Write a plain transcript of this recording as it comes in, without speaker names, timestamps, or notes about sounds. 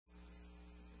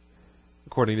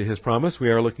According to His promise, we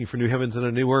are looking for new heavens and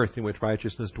a new earth in which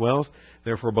righteousness dwells.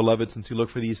 Therefore, beloved, since you look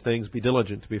for these things, be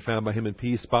diligent to be found by Him in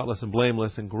peace, spotless and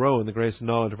blameless, and grow in the grace and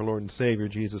knowledge of our Lord and Savior,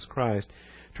 Jesus Christ.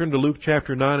 Turn to Luke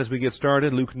chapter 9 as we get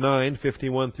started. Luke 9,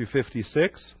 51 through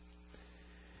 56.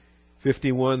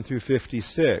 51 through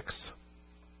 56.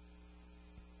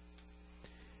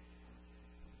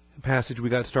 The passage we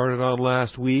got started on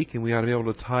last week, and we ought to be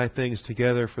able to tie things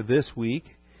together for this week.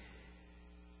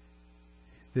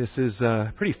 This is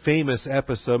a pretty famous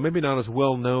episode, maybe not as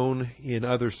well known in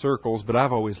other circles, but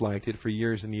I've always liked it for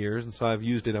years and years, and so I've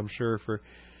used it, I'm sure, for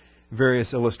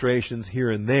various illustrations here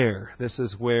and there. This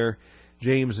is where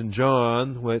James and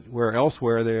John, where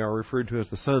elsewhere they are referred to as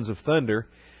the sons of thunder.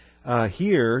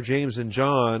 Here, James and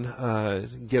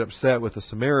John get upset with the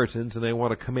Samaritans, and they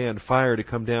want to command fire to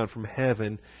come down from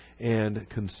heaven and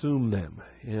consume them.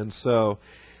 And so,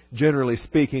 generally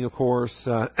speaking, of course,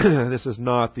 this is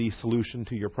not the solution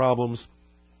to your problems.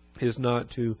 It is not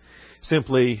to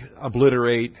simply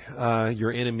obliterate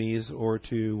your enemies or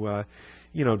to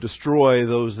destroy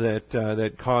those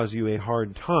that cause you a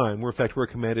hard time. In fact, we're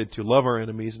commanded to love our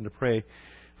enemies and to pray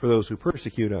for those who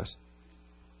persecute us.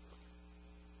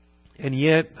 And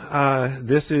yet,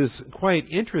 this is quite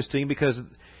interesting because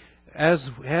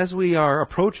as we are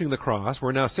approaching the cross,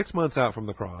 we're now 6 months out from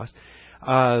the cross.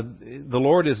 The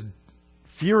Lord is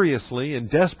furiously and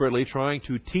desperately trying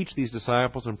to teach these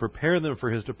disciples and prepare them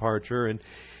for His departure,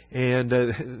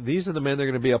 and these are the men that are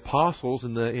going to be apostles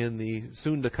in the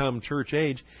soon to come church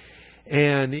age.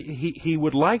 And he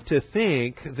would like to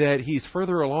think that he's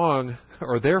further along,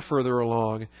 or they're further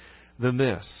along than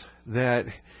this, that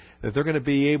they're going to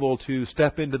be able to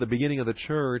step into the beginning of the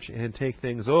church and take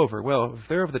things over. Well, if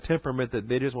they're of the temperament that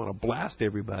they just want to blast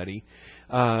everybody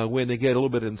when they get a little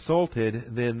bit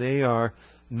insulted, then they are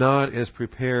not as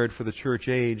prepared for the church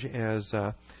age as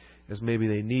maybe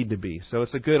they need to be. So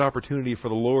it's a good opportunity for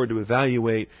the Lord to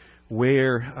evaluate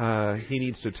where He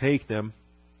needs to take them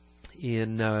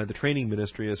in the training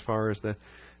ministry as far as the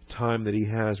time that He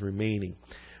has remaining.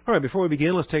 All right, before we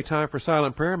begin, let's take time for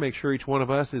silent prayer. Make sure each one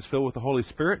of us is filled with the Holy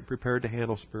Spirit and prepared to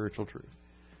handle spiritual truth.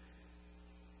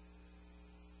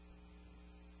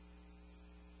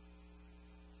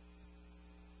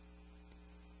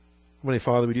 Heavenly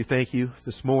Father, we do thank You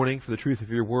this morning for the truth of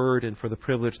Your Word and for the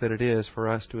privilege that it is for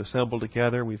us to assemble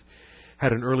together. We've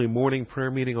had an early morning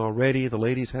prayer meeting already. The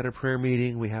ladies had a prayer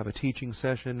meeting. We have a teaching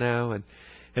session now. And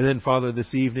then, Father,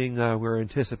 this evening we're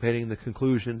anticipating the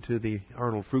conclusion to the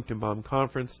Arnold Fruchtenbaum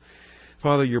Conference.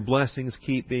 Father, Your blessings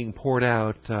keep being poured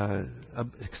out,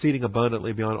 exceeding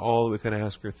abundantly beyond all that we can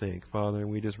ask or think, Father. And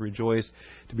we just rejoice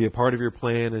to be a part of Your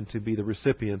plan and to be the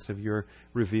recipients of Your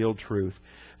revealed truth.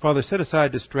 Father, set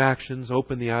aside distractions,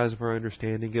 open the eyes of our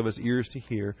understanding, give us ears to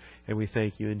hear, and we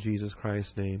thank You in Jesus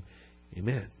Christ's name.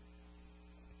 Amen.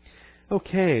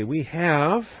 Okay, we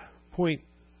have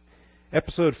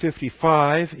Episode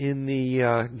 55 in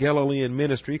the Galilean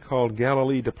ministry called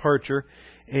Galilee Departure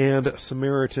and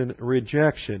Samaritan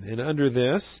Rejection. And under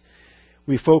this,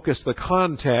 we focused the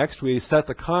context. We set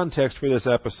the context for this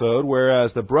episode,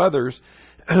 whereas the brothers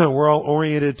were all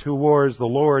oriented towards the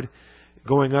Lord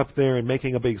going up there and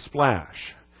making a big splash.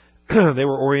 They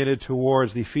were oriented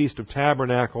towards the Feast of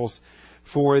Tabernacles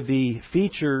for the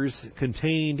features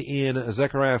contained in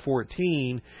Zechariah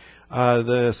 14,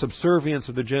 the subservience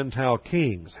of the Gentile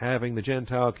kings, having the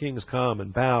Gentile kings come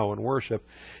and bow and worship,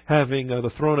 having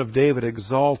the throne of David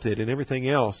exalted and everything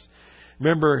else.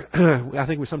 Remember, I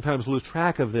think we sometimes lose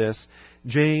track of this.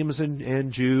 James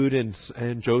and Jude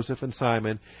and Joseph and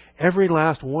Simon, every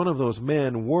last one of those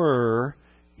men were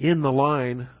in the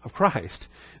line of Christ.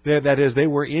 That is, they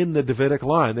were in the Davidic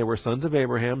line. They were sons of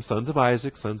Abraham, sons of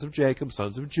Isaac, sons of Jacob,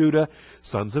 sons of Judah,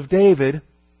 sons of David,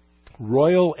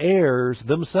 royal heirs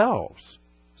themselves.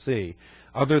 See,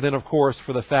 other than, of course,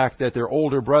 for the fact that their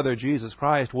older brother, Jesus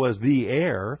Christ, was the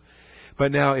heir.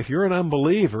 But now, if you're an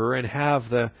unbeliever and have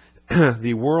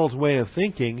the world's way of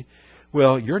thinking,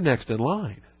 well, you're next in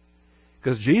line.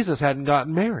 Because Jesus hadn't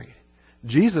gotten married.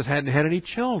 Jesus hadn't had any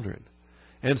children.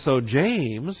 And so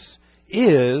James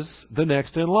is the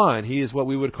next in line. He is what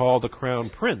we would call the crown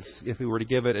prince, if we were to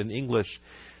give it an English,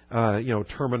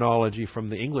 terminology from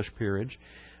the English peerage.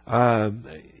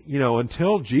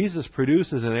 Until Jesus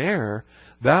produces an heir,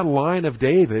 that line of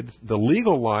David, the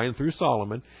legal line through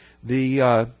Solomon,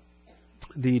 the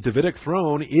Davidic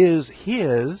throne is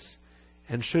his,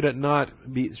 and should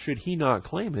he not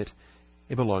claim it,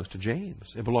 it belongs to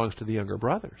James. It belongs to the younger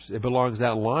brothers.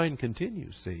 That line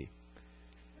continues, see.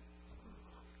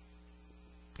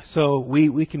 So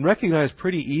we can recognize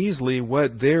pretty easily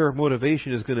what their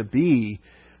motivation is going to be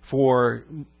for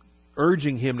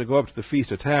urging him to go up to the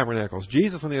Feast of Tabernacles.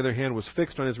 Jesus, on the other hand, was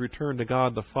fixed on his return to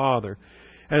God the Father.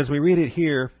 And as we read it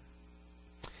here,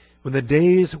 when the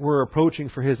days were approaching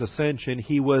for his ascension,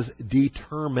 he was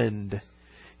determined.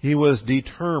 He was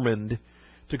determined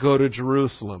to go to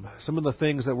Jerusalem. Some of the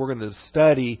things that we're going to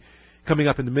study coming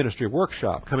up in the ministry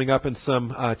workshop, coming up in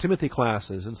some Timothy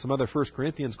classes and some other 1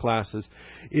 Corinthians classes,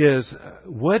 is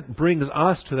what brings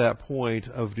us to that point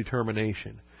of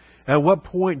determination. At what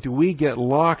point do we get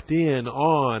locked in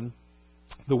on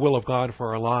the will of God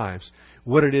for our lives?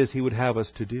 What it is He would have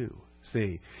us to do.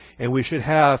 See? And we should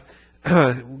have,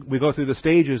 we go through the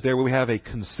stages there where we have a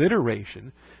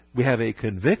consideration, we have a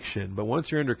conviction, but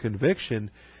once you're under conviction,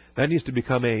 that needs to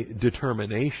become a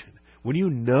determination. When you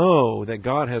know that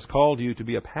God has called you to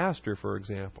be a pastor, for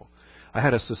example. I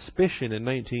had a suspicion in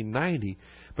 1990,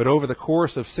 but over the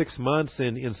course of 6 months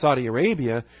in Saudi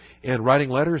Arabia and writing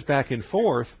letters back and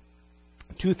forth,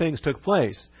 two things took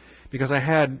place. Because I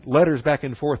had letters back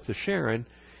and forth to Sharon,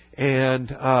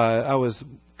 and I was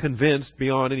convinced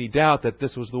beyond any doubt that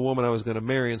this was the woman I was going to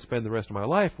marry and spend the rest of my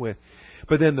life with.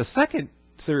 But then the second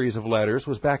series of letters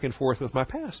was back and forth with my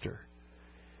pastor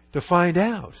to find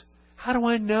out, how do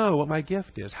I know what my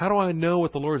gift is? How do I know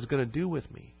what the Lord is going to do with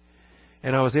me?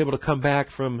 And I was able to come back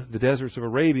from the deserts of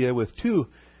Arabia with two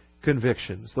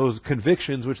convictions. Those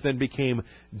convictions which then became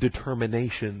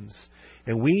determinations.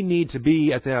 And we need to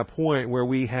be at that point where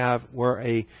where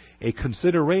a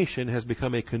consideration has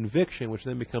become a conviction, which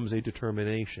then becomes a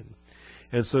determination.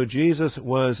 And so Jesus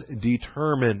was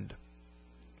determined.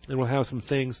 And we'll have some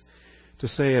things to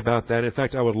say about that. In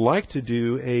fact, I would like to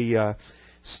do a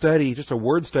study, just a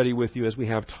word study with you as we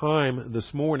have time this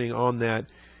morning on that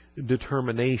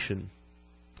determination.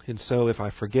 And so if I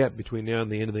forget between now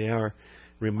and the end of the hour,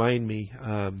 remind me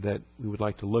that we would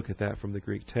like to look at that from the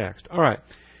Greek text. All right.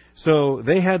 So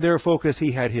they had their focus,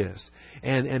 he had his.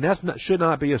 And that should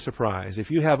not be a surprise.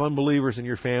 If you have unbelievers in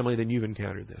your family, then you've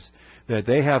encountered this. That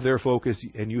they have their focus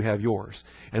and you have yours.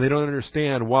 And they don't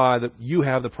understand why you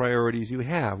have the priorities you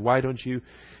have. Why don't you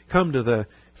come to the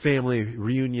family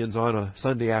reunions on a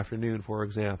Sunday afternoon, for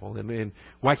example? And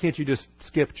why can't you just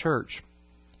skip church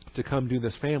to come do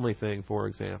this family thing, for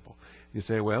example? You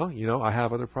say, well, I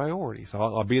have other priorities.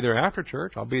 I'll be there after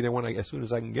church. I'll be there as soon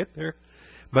as I can get there.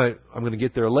 But I'm going to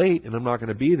get there late, and I'm not going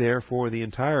to be there for the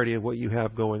entirety of what you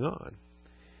have going on.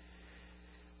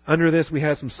 Under this, we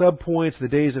have some subpoints. The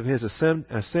days of his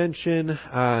ascension,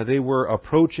 they were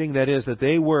approaching. That is, that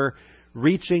they were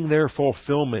reaching their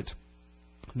fulfillment.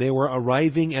 They were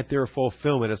arriving at their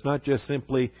fulfillment. It's not just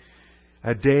simply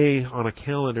a day on a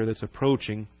calendar that's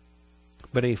approaching,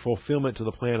 but a fulfillment to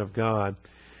the plan of God.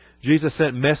 Jesus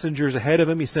sent messengers ahead of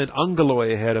him. He sent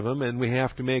angeloi ahead of him, and we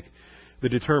have to make the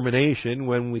determination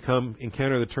when we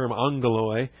encounter the term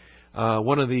angeloi.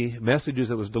 One of the messages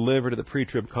that was delivered at the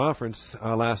pre-trib conference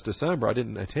last December, I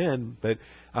didn't attend, but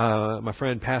my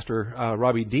friend Pastor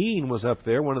Robbie Dean was up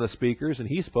there, one of the speakers, and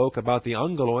he spoke about the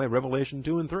angeloi of Revelation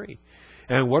 2 and 3.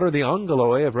 And what are the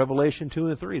angeloi of Revelation 2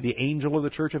 and 3? The angel of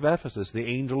the church of Ephesus, the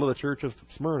angel of the church of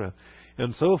Smyrna,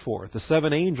 and so forth. The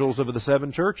 7 angels of the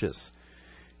 7 churches.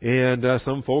 And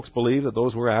some folks believe that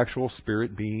those were actual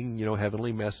spirit being,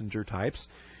 heavenly messenger types.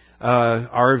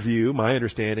 Our view, my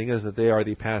understanding, is that they are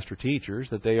the pastor teachers,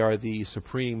 that they are the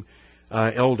supreme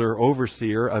elder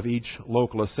overseer of each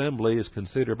local assembly, is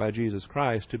considered by Jesus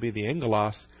Christ to be the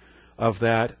angelos of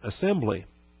that assembly.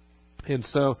 And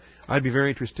so I'd be very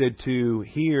interested to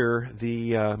hear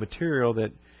the material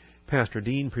that Pastor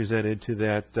Dean presented to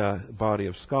that body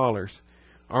of scholars.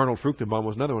 Arnold Fruchtenbaum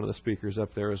was another one of the speakers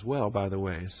up there as well, by the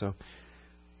way. So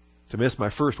to miss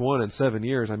my first one in 7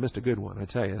 years, I missed a good one. I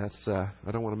tell you,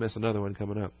 I don't want to miss another one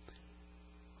coming up.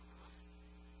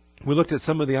 We looked at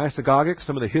some of the isagogics,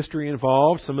 some of the history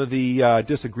involved, some of the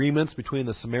disagreements between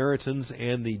the Samaritans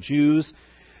and the Jews.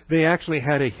 They actually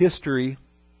had a history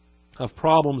of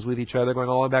problems with each other going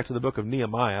all the way back to the book of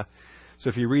Nehemiah. So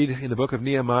if you read in the book of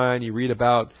Nehemiah and you read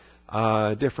about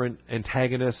different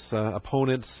antagonists,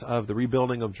 opponents of the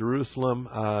rebuilding of Jerusalem,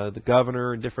 the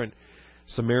governor, and different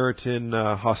Samaritan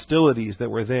hostilities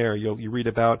that were there. You read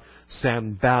about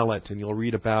Sanballat, and you'll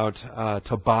read about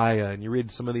Tobiah, and you read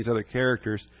some of these other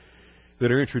characters that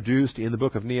are introduced in the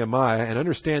book of Nehemiah, and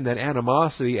understand that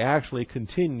animosity actually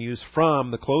continues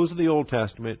from the close of the Old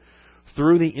Testament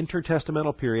through the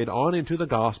intertestamental period on into the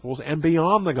Gospels and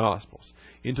beyond the Gospels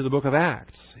into the book of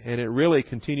Acts. And it really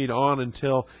continued on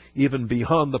until even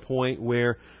beyond the point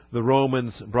where the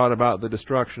Romans brought about the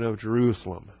destruction of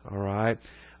Jerusalem. All right.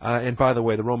 And by the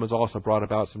way, the Romans also brought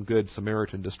about some good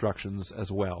Samaritan destructions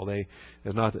as well.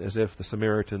 It's not as if the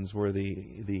Samaritans were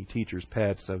the teachers'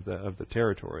 pets of the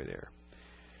territory there.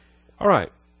 All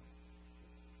right.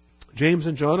 James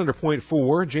and John, under point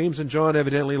 4, James and John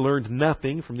evidently learned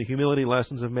nothing from the humility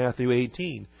lessons of Matthew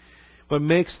 18. What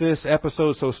makes this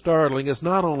episode so startling is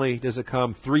not only does it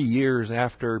come 3 years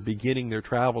after beginning their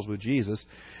travels with Jesus,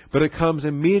 but it comes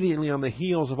immediately on the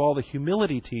heels of all the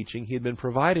humility teaching he had been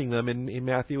providing them in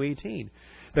Matthew 18.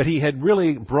 That he had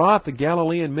really brought the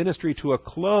Galilean ministry to a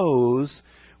close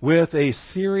with a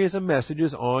series of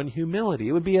messages on humility.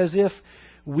 It would be as if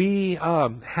we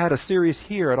had a series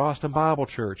here at Austin Bible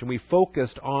Church, and we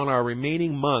focused on our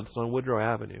remaining months on Woodrow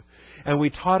Avenue. And we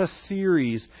taught a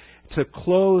series to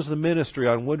close the ministry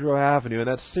on Woodrow Avenue, and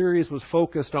that series was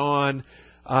focused on,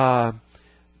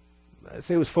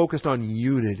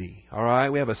 unity. All right,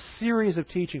 we have a series of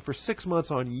teaching for 6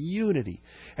 months on unity,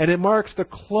 and it marks the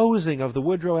closing of the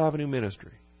Woodrow Avenue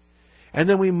ministry. And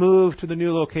then we move to the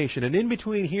new location, and in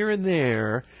between here and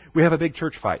there, we have a big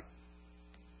church fight.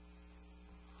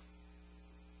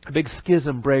 A big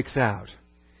schism breaks out,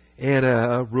 and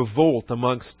a revolt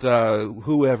amongst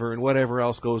whoever and whatever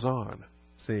else goes on.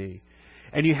 See,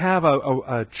 and you have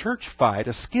a church fight,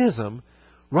 a schism,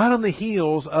 right on the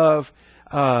heels of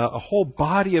a whole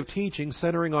body of teaching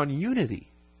centering on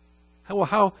unity.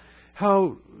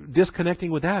 How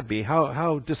disconnecting would that be?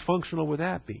 How dysfunctional would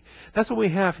that be? That's what we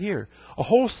have here. A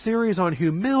whole series on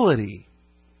humility,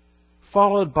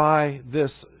 followed by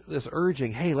this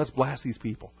urging, hey, let's blast these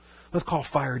people. Let's call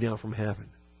fire down from heaven.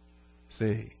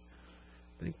 See,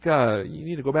 I think you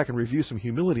need to go back and review some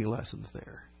humility lessons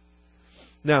there.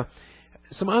 Now,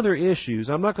 some other issues.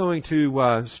 I'm not going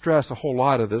to stress a whole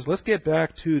lot of this. Let's get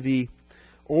back to the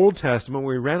Old Testament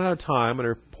where we ran out of time.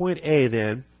 Under point A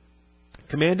then,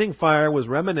 commanding fire was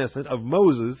reminiscent of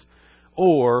Moses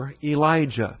or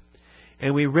Elijah.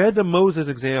 And we read the Moses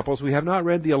examples. We have not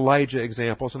read the Elijah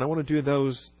examples, and I want to do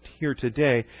those here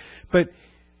today. But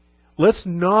let's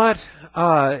not,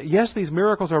 yes, these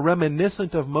miracles are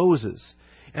reminiscent of Moses.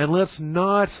 And let's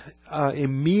not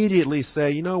immediately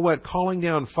say, you know what, calling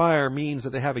down fire means that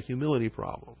they have a humility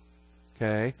problem.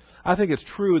 Okay? I think it's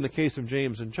true in the case of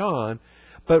James and John.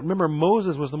 But remember,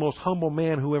 Moses was the most humble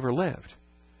man who ever lived.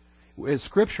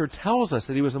 Scripture tells us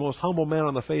that he was the most humble man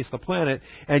on the face of the planet,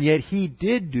 and yet he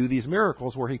did do these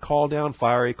miracles where he called down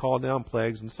fire, he called down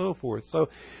plagues, and so forth. So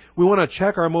we want to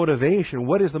check our motivation.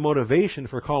 What is the motivation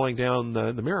for calling down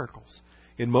the miracles?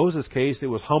 In Moses' case, it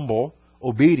was humble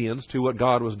obedience to what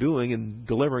God was doing in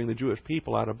delivering the Jewish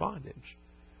people out of bondage.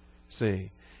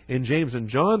 See, in James and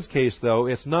John's case, though,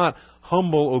 it's not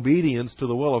humble obedience to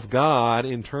the will of God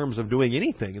in terms of doing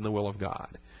anything in the will of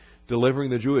God,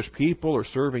 delivering the Jewish people or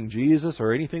serving Jesus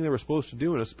or anything they were supposed to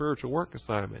do in a spiritual work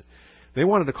assignment. They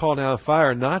wanted to call down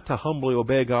fire not to humbly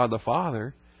obey God the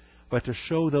Father, but to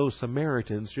show those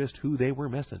Samaritans just who they were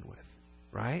messing with.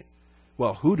 Right?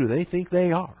 Well, who do they think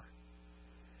they are?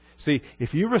 See,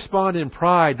 if you respond in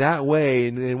pride that way,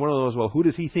 in one of those, well, who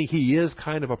does he think he is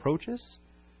kind of approaches,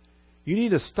 you need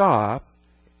to stop,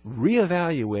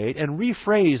 reevaluate, and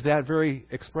rephrase that very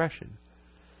expression.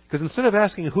 Because instead of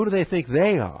asking, who do they think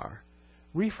they are,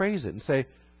 rephrase it and say,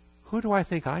 who do I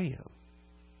think I am?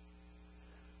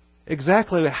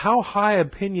 Exactly how high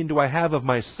opinion do I have of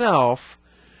myself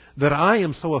that I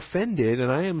am so offended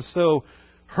and I am so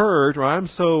hurt or I'm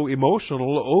so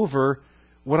emotional over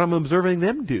what I'm observing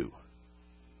them do.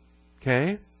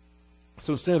 Okay?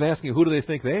 So instead of asking who do they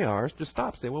think they are, just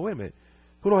stop. Say, well, wait a minute.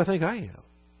 Who do I think I am?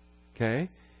 Okay?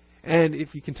 And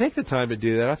if you can take the time to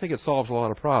do that, I think it solves a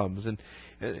lot of problems. And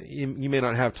you may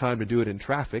not have time to do it in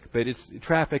traffic, but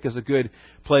traffic is a good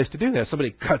place to do that.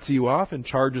 Somebody cuts you off and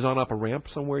charges on up a ramp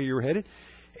somewhere you're headed,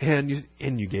 and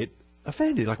you get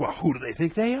offended. Like, well, who do they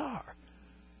think they are?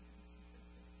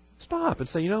 Stop and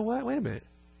say, you know what? Wait a minute.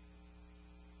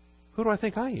 Who do I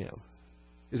think I am?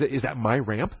 Is that my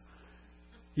ramp?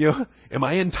 You know, am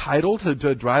I entitled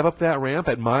to drive up that ramp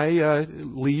at my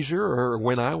leisure or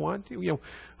when I want to? You know,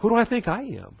 who do I think I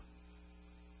am?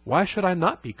 Why should I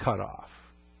not be cut off?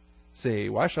 Say,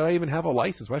 why should I even have a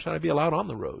license? Why should I be allowed on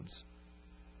the roads?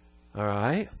 All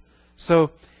right?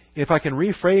 So if I can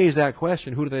rephrase that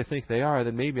question, who do they think they are,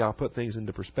 then maybe I'll put things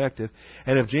into perspective.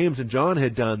 And if James and John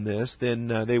had done this,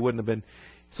 then they wouldn't have been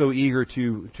so eager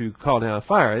to call down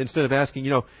fire. Instead of asking,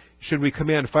 you know, should we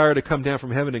command fire to come down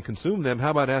from heaven and consume them? How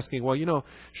about asking, well, you know,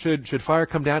 should fire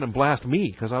come down and blast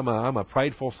me because I'm a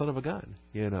prideful son of a gun?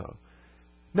 You know,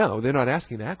 no, they're not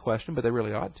asking that question, but they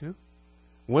really ought to.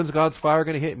 When's God's fire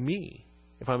going to hit me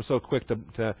if I'm so quick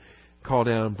to call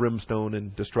down brimstone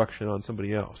and destruction on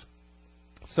somebody else?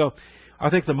 So I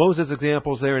think the Moses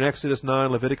examples there in Exodus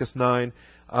 9, Leviticus 9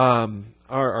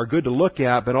 are good to look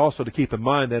at, but also to keep in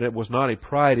mind that it was not a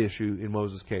pride issue in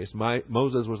Moses' case.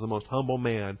 Moses was the most humble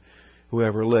man who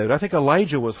ever lived. I think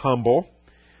Elijah was humble.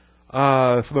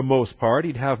 for the most part.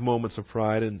 He'd have moments of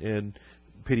pride and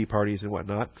pity parties and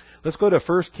whatnot. Let's go to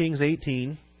 1 Kings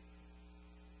 18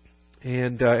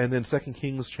 and then 2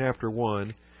 Kings chapter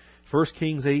 1. 1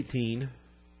 Kings 18.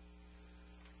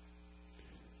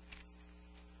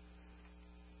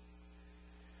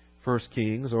 First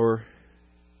Kings, or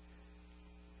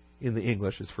in the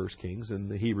English it's First Kings, in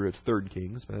the Hebrew it's Third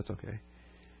Kings, but that's okay.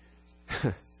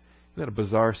 Isn't that a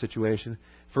bizarre situation?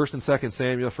 First and Second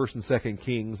Samuel, First and Second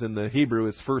Kings. In the Hebrew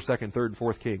it's First, Second, Third, and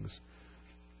Fourth Kings.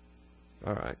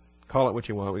 All right, call it what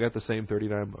you want. We got the same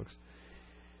 39 books.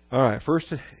 All right,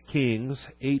 First Kings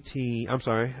 18.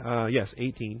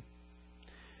 18,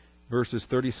 verses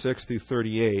 36 through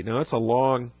 38. Now that's a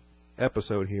long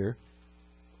episode here,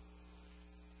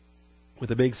 with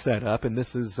a big setup, and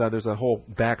this is there's a whole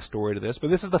backstory to this, but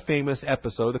this is the famous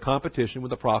episode, the competition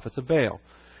with the prophets of Baal,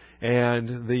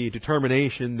 and the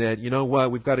determination that, you know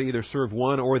what, we've got to either serve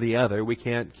one or the other. We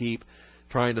can't keep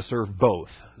trying to serve both.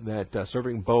 That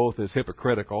serving both is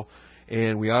hypocritical,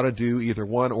 and we ought to do either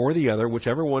one or the other,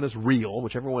 whichever one is real,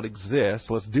 whichever one exists.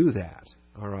 Let's do that.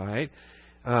 All right.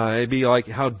 It'd be like,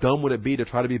 how dumb would it be to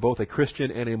try to be both a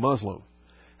Christian and a Muslim?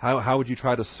 How would you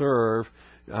try to serve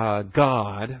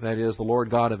God, that is, the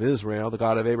Lord God of Israel, the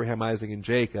God of Abraham, Isaac, and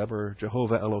Jacob, or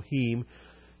Jehovah Elohim,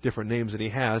 different names that He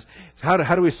has? How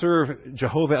do we serve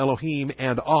Jehovah Elohim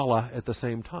and Allah at the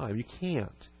same time? You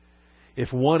can't.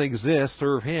 If one exists,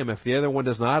 serve Him. If the other one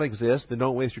does not exist, then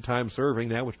don't waste your time serving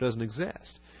that which doesn't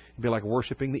exist. It'd be like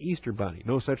worshiping the Easter Bunny.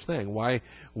 No such thing.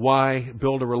 Why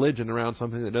build a religion around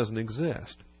something that doesn't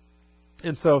exist?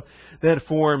 And so that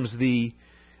forms the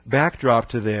backdrop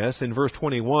to this. In verse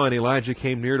 21, Elijah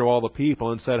came near to all the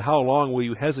people and said, "How long will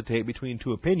you hesitate between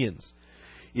two opinions?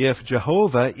 If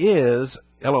Jehovah is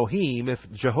Elohim, if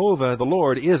Jehovah the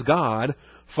Lord is God,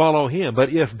 follow Him. But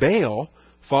if Baal,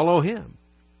 follow him."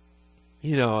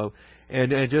 You know,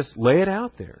 and just lay it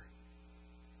out there.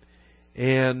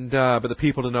 And but the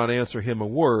people did not answer him a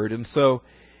word. And so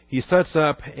he sets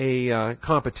up a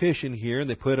competition here, and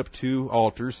they put up two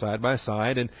altars side by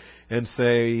side, and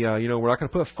say, we're not going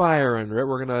to put fire under it.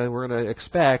 We're going to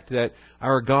expect that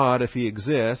our God, if He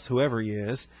exists, whoever He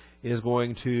is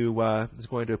going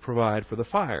to provide for the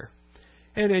fire.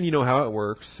 And then you know how it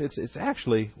works. It's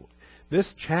actually,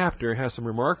 this chapter has some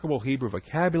remarkable Hebrew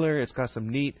vocabulary. It's got some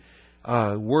neat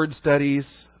word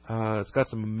studies. It's got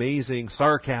some amazing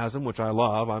sarcasm, which I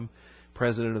love. I'm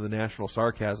president of the National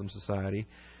Sarcasm Society.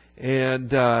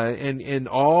 And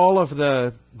all of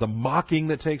the mocking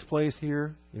that takes place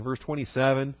here in verse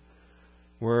 27,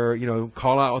 where,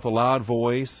 call out with a loud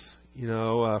voice,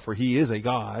 for He is a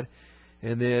God.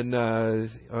 And then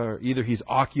either He's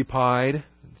occupied,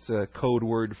 it's a code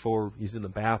word for He's in the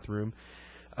bathroom,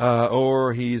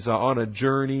 or He's on a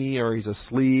journey, or He's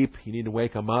asleep. You need to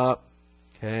wake Him up.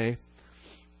 Okay?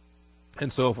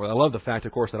 And so forth. I love the fact,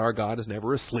 of course, that our God is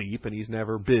never asleep and He's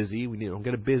never busy. We don't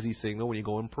get a busy signal when you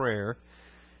go in prayer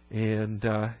and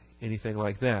anything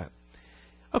like that.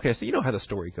 Okay, so you know how the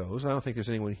story goes. I don't think there's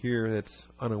anyone here that's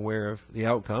unaware of the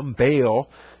outcome. Baal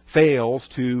fails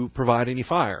to provide any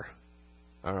fire.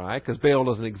 All right, because Baal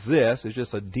doesn't exist. It's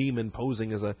just a demon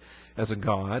posing as a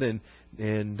god, and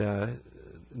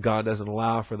God doesn't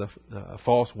allow for the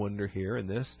false wonder here in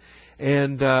this.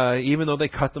 And even though they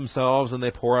cut themselves and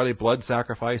they pour out a blood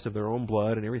sacrifice of their own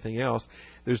blood and everything else,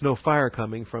 there's no fire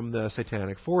coming from the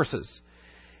satanic forces.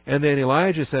 And then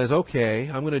Elijah says, okay,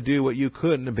 I'm going to do what you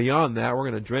couldn't, and beyond that, we're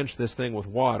going to drench this thing with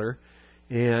water.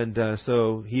 And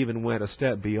so he even went a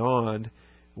step beyond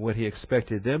what he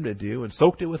expected them to do and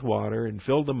soaked it with water and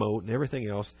filled the moat and everything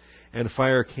else, and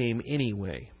fire came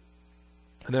anyway.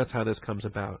 And that's how this comes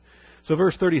about. So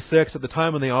verse 36, at the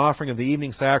time of the offering of the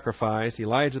evening sacrifice,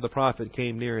 Elijah the prophet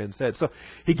came near and said, so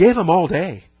he gave them all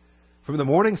day, from the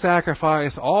morning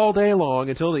sacrifice all day long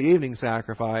until the evening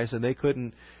sacrifice, and they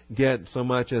couldn't get so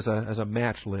much as a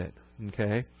match lit.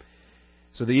 Okay?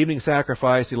 So the evening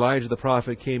sacrifice, Elijah the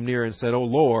prophet came near and said, O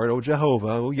Lord, O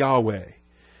Jehovah, O Yahweh,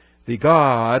 the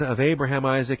God of Abraham,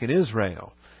 Isaac, and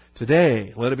Israel,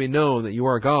 today let it be known that you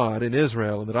are God in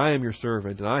Israel, and that I am your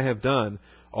servant, and I have done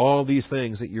all these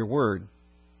things at your word.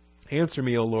 Answer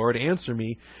me, O Lord, answer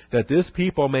me, that this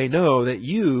people may know that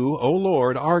you, O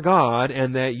Lord, are God,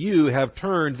 and that you have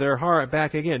turned their heart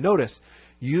back again. Notice,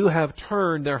 you have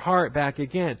turned their heart back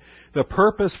again. The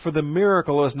purpose for the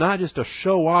miracle is not just to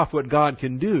show off what God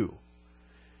can do.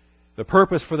 The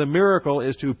purpose for the miracle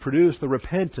is to produce the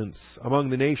repentance among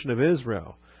the nation of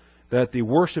Israel, that the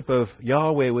worship of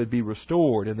Yahweh would be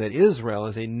restored, and that Israel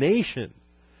as a nation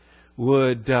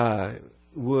would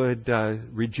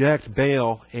reject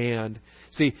Baal. And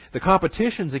see, the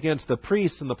competition's against the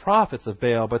priests and the prophets of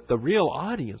Baal, but the real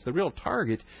audience, the real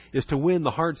target, is to win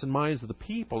the hearts and minds of the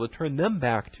people, to turn them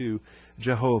back to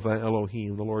Jehovah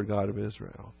Elohim, the Lord God of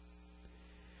Israel.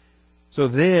 So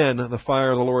then the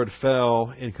fire of the Lord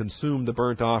fell and consumed the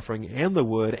burnt offering and the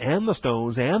wood and the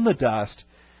stones and the dust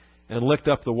and licked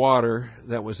up the water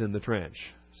that was in the trench.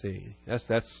 See, that's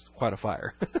quite a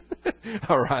fire.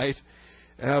 All right?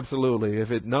 Absolutely.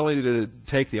 If it not only did it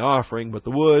take the offering, but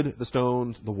the wood, the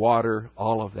stones, the water,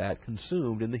 all of that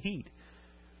consumed in the heat.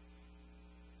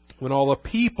 When all the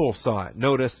people saw it,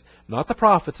 notice, not the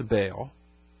prophets of Baal,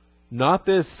 not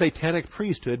this satanic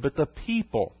priesthood, but the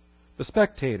people, the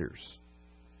spectators.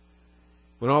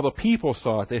 When all the people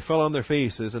saw it, they fell on their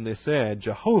faces and they said,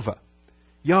 Jehovah,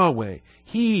 Yahweh,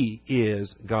 He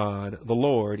is God, the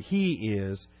Lord, He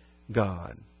is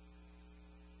God.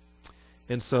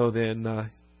 And so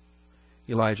then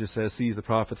Elijah says, seize the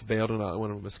prophets of Baal, do not let one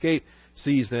of them escape.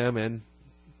 Seize them and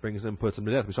brings them, puts them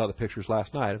to death. We saw the pictures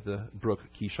last night of the brook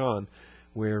Kishon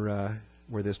where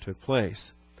this took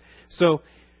place. So,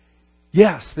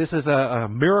 yes, this is a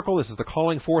miracle. This is the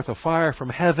calling forth of fire from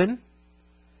heaven.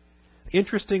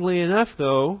 Interestingly enough,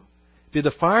 though, did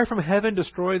the fire from heaven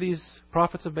destroy these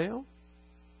prophets of Baal?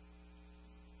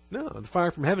 No, the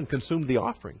fire from heaven consumed the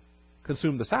offering,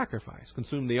 consumed the sacrifice,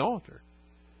 consumed the altar.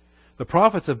 The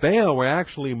prophets of Baal were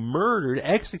actually murdered,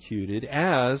 executed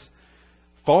as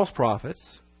false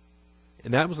prophets,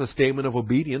 and that was a statement of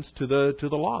obedience to the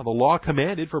law. The law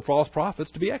commanded for false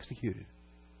prophets to be executed.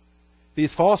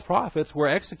 These false prophets were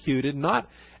executed not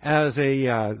as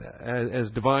as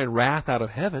divine wrath out of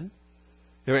heaven.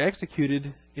 They were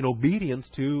executed in obedience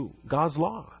to God's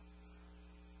law.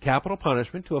 Capital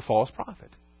punishment to a false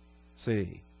prophet.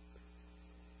 See.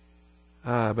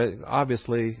 But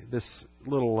obviously, this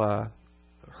little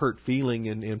hurt feeling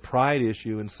and pride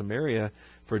issue in Samaria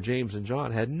for James and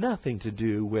John had nothing to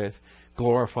do with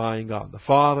glorifying God the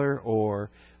Father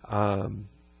or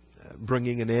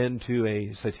bringing an end to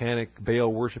a satanic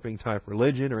Baal-worshipping type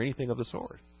religion or anything of the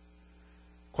sort.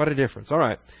 Quite a difference. All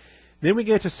right. Then we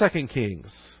get to 2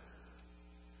 Kings.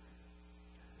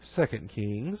 2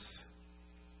 Kings,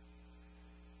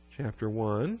 chapter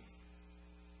 1.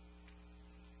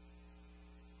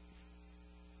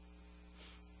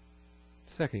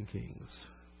 Second Kings.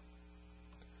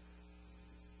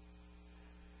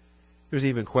 There's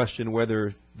even question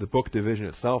whether the book division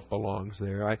itself belongs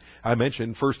there. I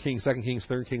mentioned 1 Kings, 2 Kings,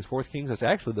 3 Kings, 4 Kings. That's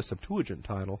actually the Septuagint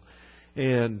title.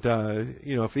 And,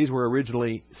 if these were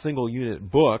originally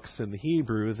single-unit books in the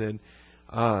Hebrew, then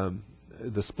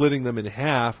the splitting them in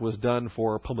half was done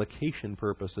for publication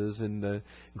purposes in the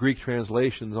Greek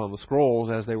translations on the scrolls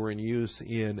as they were in use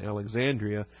in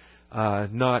Alexandria.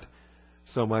 Not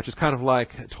so much. It's kind of like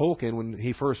Tolkien, when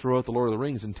he first wrote The Lord of the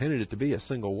Rings, intended it to be a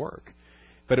single work.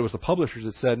 But it was the publishers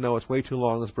that said, no, it's way too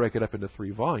long, let's break it up into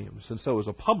 3 volumes. And so it was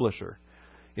a publisher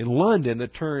in London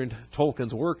that turned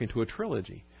Tolkien's work into a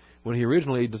trilogy, when he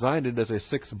originally designed it as a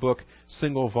 6-book,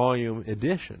 single-volume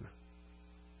edition.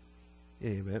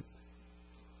 Amen.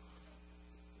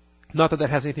 Not that that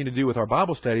has anything to do with our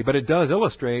Bible study, but it does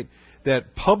illustrate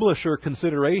that publisher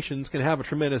considerations can have a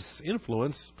tremendous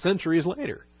influence centuries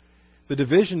later. The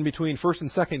division between 1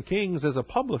 and 2 Kings is a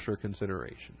publisher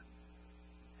consideration.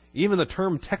 Even the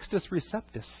term Textus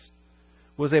Receptus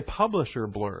was a publisher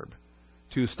blurb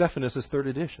to Stephanus' 3rd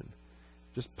edition.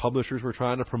 Just publishers were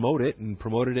trying to promote it and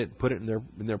promoted it, put it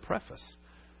in their preface.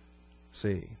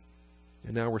 See,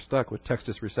 and now we're stuck with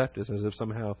Textus Receptus, as if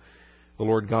somehow the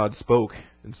Lord God spoke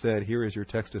and said, "Here is your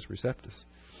Textus Receptus."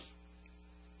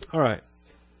 All right,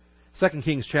 2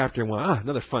 Kings chapter 1.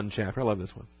 Another fun chapter. I love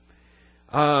this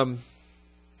one.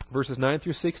 Verses 9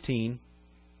 through 16.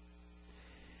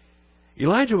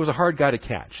 Elijah was a hard guy to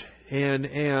catch,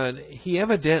 and he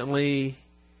evidently,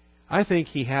 I think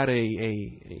he had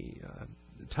a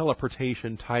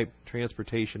teleportation type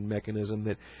transportation mechanism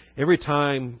that every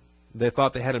time they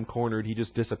thought they had him cornered, he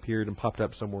just disappeared and popped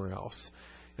up somewhere else.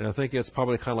 And I think it's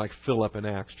probably kind of like Philip in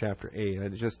Acts chapter 8.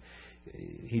 And it's just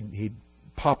he'd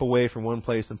pop away from one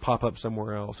place and pop up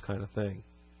somewhere else, kind of thing.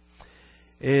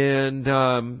 And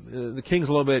the king's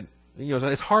a little bit,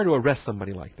 it's hard to arrest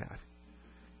somebody like that.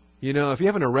 If you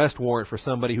have an arrest warrant for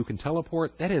somebody who can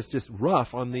teleport, that is just rough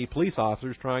on the police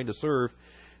officers trying to serve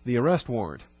the arrest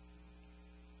warrant.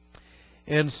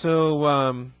 And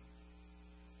so,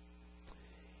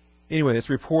 anyway, it's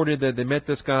reported that they met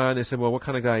this guy, and they said, well, what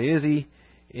kind of guy is he?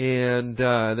 And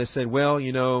they said, well,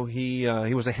 he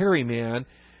was a hairy man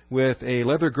with a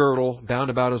leather girdle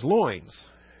bound about his loins.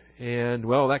 And,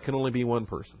 well, that can only be one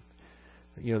person.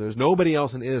 There's nobody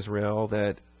else in Israel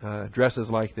that dresses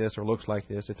like this or looks like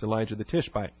this. It's Elijah the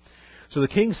Tishbite. So the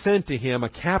king sent to him a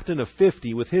captain of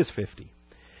 50 with his 50.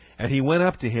 And he went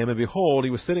up to him, and behold,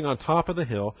 he was sitting on top of the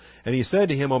hill. And he said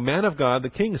to him, O man of God, the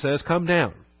king says, come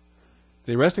down.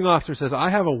 The arresting officer says,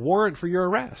 I have a warrant for your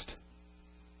arrest.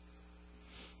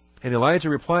 And Elijah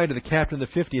replied to the captain of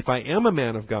the 50, if I am a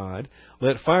man of God,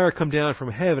 let fire come down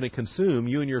from heaven and consume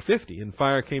you and your 50. And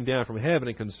fire came down from heaven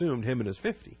and consumed him and his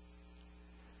 50.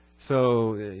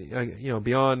 So,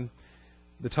 beyond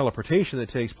the teleportation that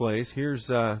takes place, here's,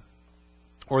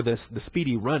 or the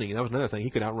speedy running. That was another thing.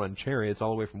 He could outrun chariots all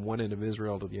the way from one end of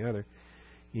Israel to the other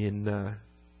in a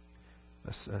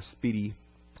speedy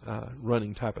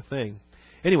running type of thing.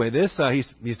 Anyway,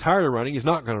 he's tired of running. He's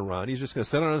not going to run. He's just going to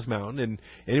sit on his mountain, and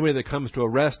anybody that comes to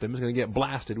arrest him is going to get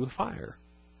blasted with fire.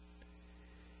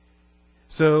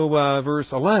 So, verse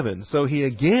 11. So he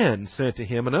again sent to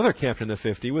him another captain of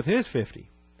 50 with his 50.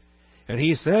 And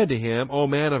he said to him, O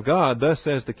man of God, thus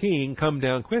says the king, come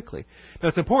down quickly. Now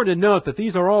it's important to note that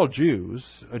these are all Jews,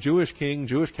 a Jewish king,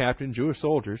 Jewish captain, Jewish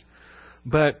soldiers,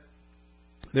 but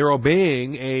they're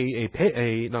obeying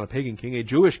not a pagan king, a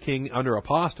Jewish king under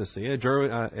apostasy, a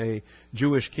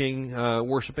Jewish king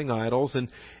worshiping idols, and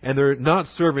they're not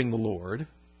serving the Lord,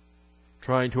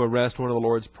 trying to arrest one of the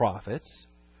Lord's prophets.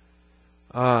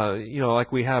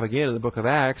 Like we have again in the book of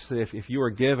Acts, if you are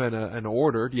given an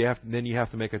order, then you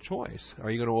have to make a choice. Are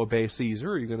you going to obey Caesar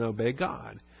or are you going to obey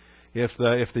God? If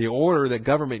the order that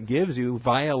government gives you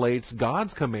violates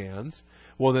God's commands,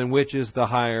 well then which is the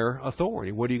higher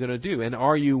authority? What are you going to do? And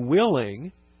are you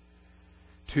willing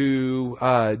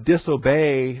to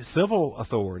disobey civil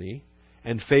authority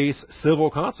and face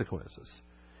civil consequences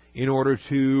in order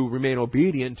to remain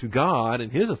obedient to God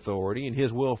and His authority and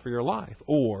His will for your life?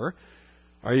 Or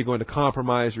are you going to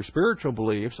compromise your spiritual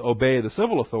beliefs, obey the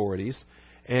civil authorities,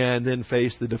 and then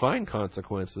face the divine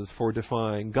consequences for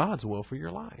defying God's will for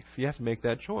your life? You have to make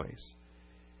that choice.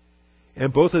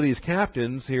 And both of these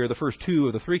captains here, the first two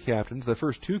of the three captains,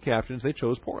 they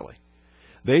chose poorly.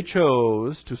 They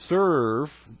chose to serve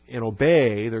and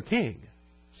obey their king.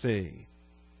 See?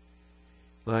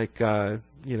 Like,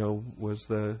 was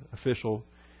the official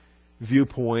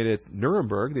viewpoint at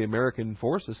Nuremberg. The American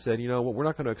forces said, we're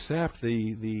not going to accept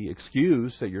the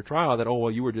excuse at your trial that,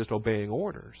 you were just obeying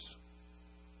orders.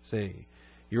 See?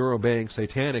 You're obeying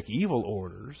satanic evil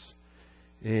orders.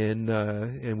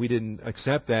 And we didn't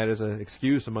accept that as an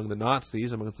excuse among the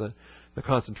Nazis, among the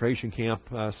concentration camp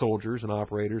soldiers and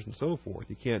operators and so forth.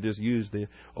 You can't just use I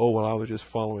was just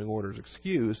following orders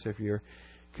excuse if you're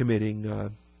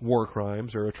committing war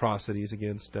crimes or atrocities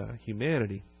against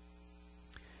humanity.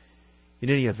 In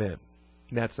any event,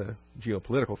 that's a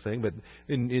geopolitical thing, but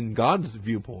in God's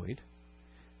viewpoint,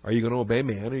 are you going to obey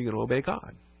man or are you going to obey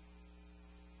God?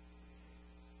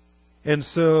 And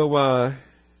so,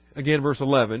 again, verse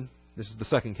 11, this is the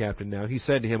second captain now. He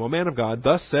said to him, O man of God,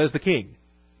 thus says the king,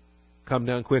 come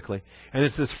down quickly. And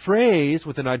it's this phrase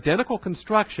with an identical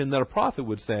construction that a prophet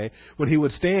would say when he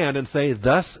would stand and say,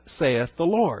 thus saith the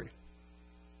Lord.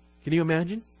 Can you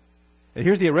imagine? And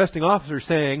here's the arresting officer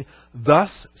saying,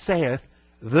 thus saith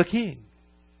the king.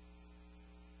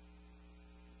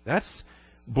 That's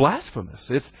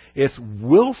blasphemous. It's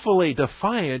willfully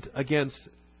defiant against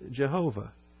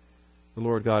Jehovah, the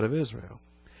Lord God of Israel.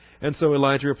 And so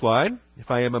Elijah replied, if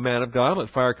I am a man of God, let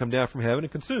fire come down from heaven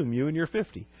and consume you and your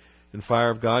 50. And fire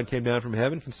of God came down from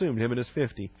heaven and consumed him and his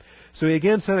 50. So he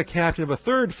again sent a captain of a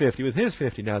third 50 with his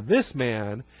 50. Now this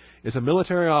man is a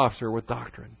military officer with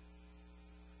doctrine.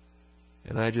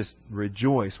 And I just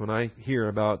rejoice when I hear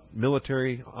about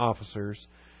military officers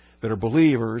that are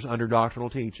believers under doctrinal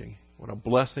teaching. What a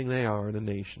blessing they are in the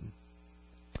nation.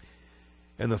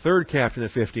 And the third captain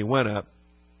of 50 went up.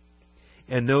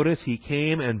 And notice he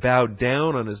came and bowed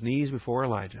down on his knees before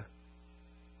Elijah.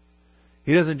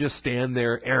 He doesn't just stand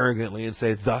there arrogantly and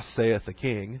say, thus saith the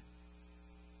king.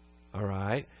 All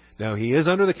right. Now he is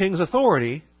under the king's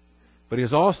authority, but he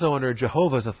is also under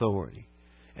Jehovah's authority.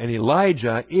 And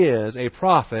Elijah is a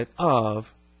prophet of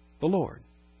the Lord.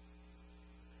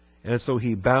 And so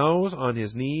he bows on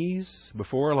his knees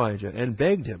before Elijah and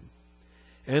begged him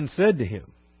and said to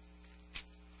him,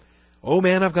 O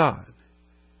man of God,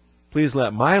 please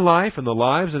let my life and the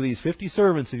lives of these 50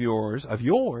 servants of yours,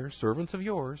 servants of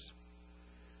yours,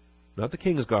 not the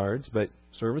king's guards, but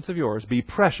servants of yours, be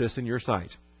precious in your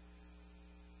sight.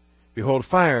 Behold,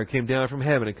 fire came down from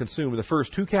heaven and consumed the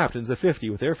first two captains of 50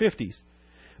 with their 50s.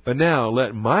 But now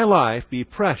let my life be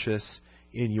precious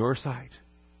in your sight.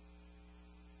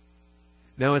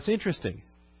 Now it's interesting.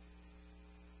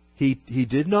 He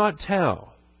did not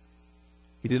tell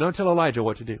Elijah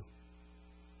what to do.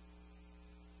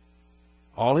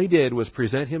 All he did was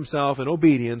present himself in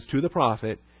obedience to the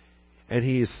prophet, and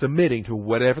he is submitting to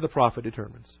whatever the prophet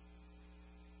determines.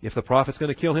 If the prophet's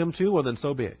going to kill him too, well then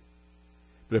so be it.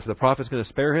 But if the prophet's going to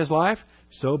spare his life,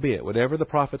 so be it. Whatever the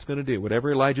prophet's going to do,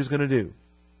 whatever Elijah's going to do.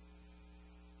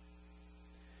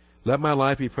 Let my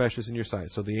life be precious in your sight.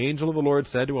 So the angel of the Lord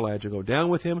said to Elijah, go down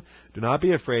with him. Do not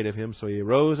be afraid of him. So he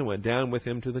arose and went down with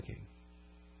him to the king.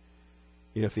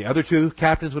 If the other two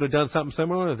captains would have done something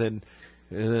similar, then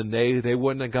they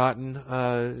wouldn't have gotten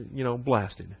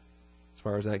blasted, as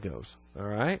far as that goes. All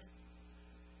right?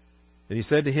 And he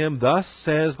said to him, thus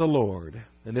says the Lord.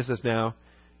 And this is now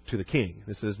to the king.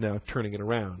 This is now turning it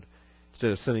around.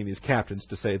 Instead of sending these captains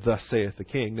to say, thus saith the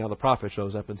king, now the prophet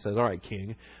shows up and says, all right,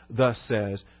 king, thus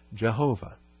says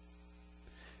Jehovah.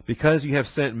 Because you have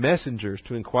sent messengers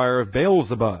to inquire of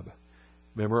Beelzebub.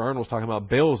 Remember, Arnold's talking about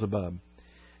Beelzebub.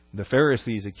 The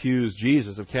Pharisees accused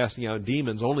Jesus of casting out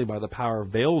demons only by the power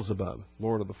of Beelzebub,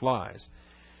 Lord of the Flies.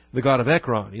 The god of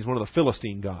Ekron. He's one of the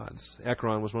Philistine gods.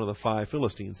 Ekron was one of the 5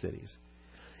 Philistine cities.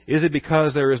 Is it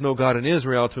because there is no God in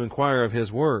Israel to inquire of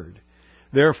his word?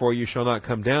 Therefore you shall not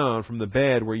come down from the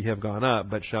bed where you have gone up,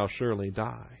 but shall surely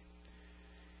die.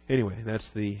 Anyway, that's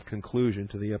the conclusion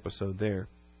to the episode there.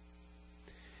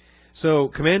 So,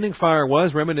 commanding fire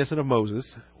was reminiscent of Moses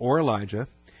or Elijah.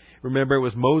 Remember, it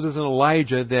was Moses and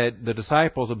Elijah that the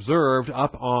disciples observed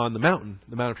up on the Mount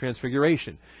of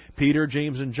Transfiguration. Peter,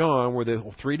 James, and John were the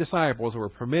 3 disciples who were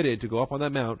permitted to go up on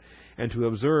that mount and to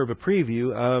observe a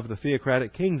preview of the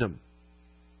theocratic kingdom.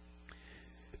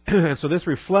 And so this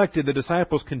reflected the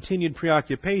disciples' continued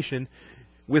preoccupation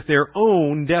with their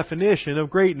own definition of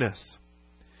greatness.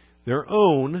 Their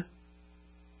own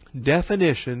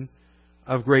definition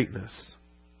of greatness.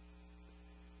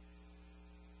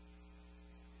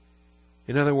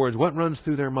 In other words, what runs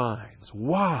through their minds?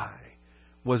 Why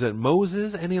was it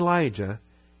Moses and Elijah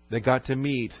that got to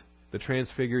meet the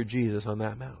transfigured Jesus on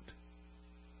that mount?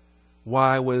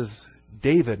 Why was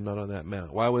David not on that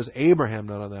mount? Why was Abraham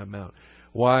not on that mount?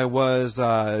 Why was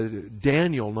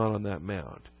Daniel not on that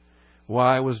mount?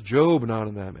 Why was Job not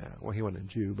on that mount? Well, he wasn't a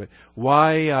Jew, but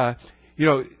why,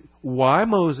 why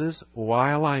Moses?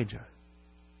 Why Elijah?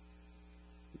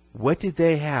 What did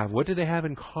they have? What did they have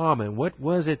in common? What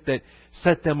was it that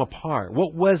set them apart?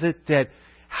 What was it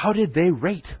how did they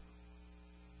rate?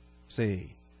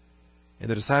 See? And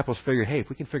the disciples figured, hey, if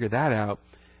we can figure that out,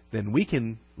 then we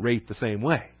can rate the same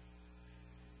way.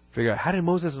 Figure out, how did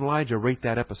Moses and Elijah rate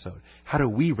that episode? How do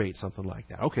we rate something like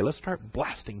that? Okay, let's start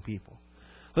blasting people.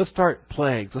 Let's start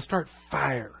plagues. Let's start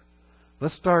fire.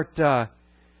 Let's start,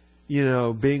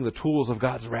 being the tools of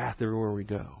God's wrath everywhere we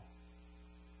go.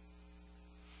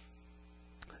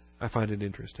 I find it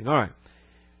interesting. All right.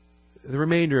 The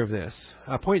remainder of this.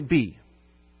 Point B.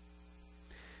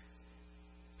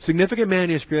 Significant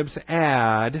manuscripts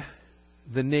add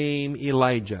the name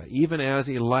Elijah, even as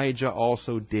Elijah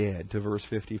also did, to verse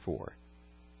 54.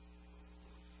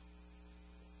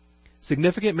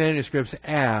 Significant manuscripts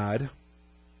add,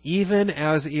 even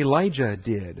as Elijah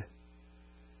did,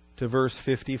 to verse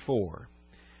 54.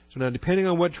 So now, depending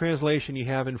on what translation you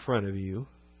have in front of you,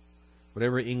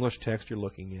 whatever English text you're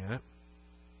looking at, let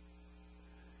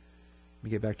me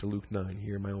get back to Luke 9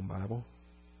 here in my own Bible.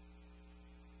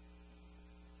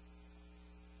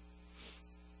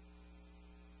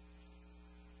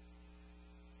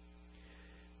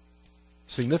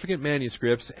 Significant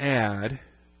manuscripts add,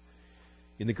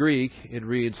 in the Greek, it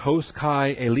reads, Hos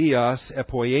kai Elias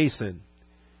epoiesin.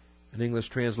 An English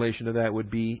translation of that would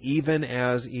be, even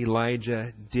as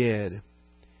Elijah did.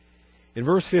 In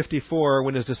verse 54,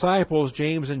 when his disciples,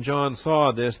 James and John,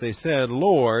 saw this, they said,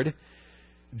 Lord,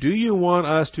 do you want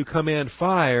us to command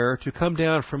fire to come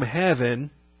down from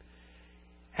heaven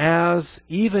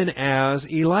even as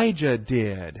Elijah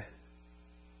did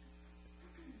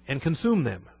and consume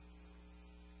them?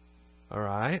 All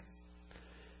right.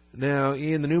 Now,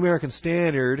 in the New American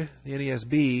Standard, the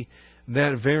NASB,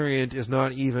 that variant is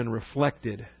not even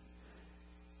reflected.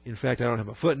 In fact, I don't have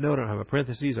a footnote, I don't have a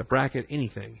parenthesis, a bracket,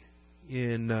 anything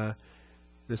in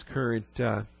this current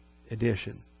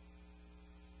edition.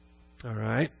 All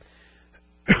right.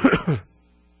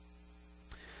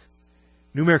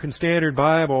 New American Standard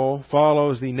Bible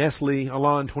follows the Nestle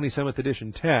Aland 27th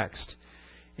edition text.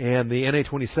 And the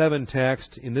NA27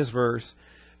 text in this verse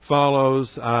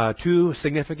follows 2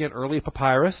 significant early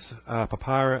papyrus,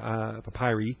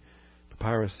 papyri,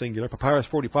 papyrus singular, papyrus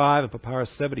 45 and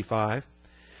papyrus 75,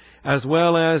 as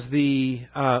well as the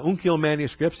Uncial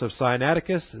manuscripts of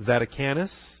Sinaiticus,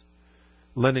 Vaticanus,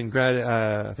 Leningrad,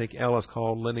 I think L is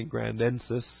called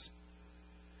Leningrandensis,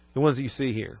 the ones that you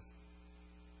see here.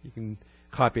 You can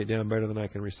copy it down better than I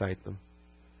can recite them.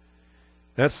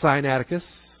 That's Sinaiticus.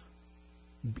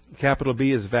 Capital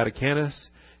B is Vaticanus.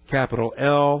 Capital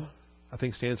L, I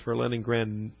think, stands for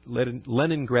Leningradensis,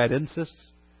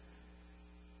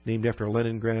 named after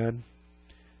Leningrad.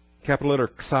 Capital letter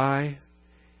Xi.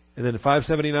 And then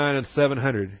 579 and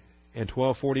 700 and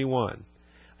 1241.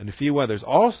 And a few others.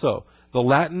 Also, the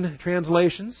Latin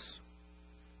translations,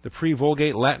 the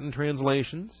pre-Vulgate Latin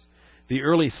translations, the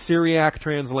early Syriac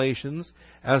translations,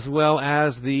 as well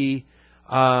as the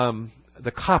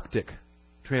Coptic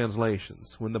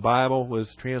translations. When the Bible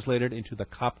was translated into the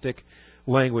Coptic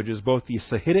languages, both the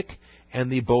Sahidic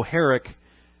and the Bohairic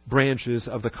branches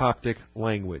of the Coptic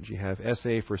language. You have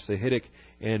SA for Sahidic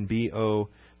and BO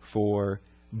for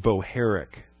Bohairic.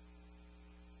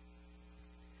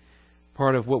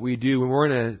 Part of what we do, and we're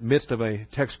in the midst of a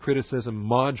text criticism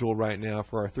module right now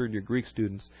for our third-year Greek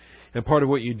students, and part of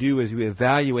what you do is you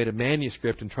evaluate a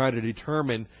manuscript and try to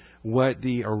determine what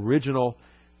the original,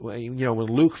 when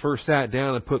Luke first sat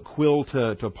down and put quill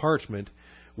to parchment,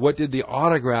 what did the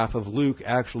autograph of Luke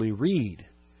actually read?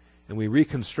 And we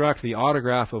reconstruct the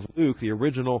autograph of Luke, the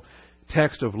original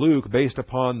text of Luke, based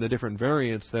upon the different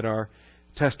variants that are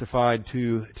testified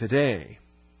to today.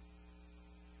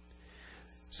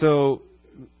 So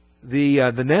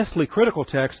the Nestle critical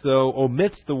text, though,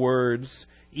 omits the words,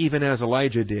 even as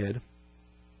Elijah did.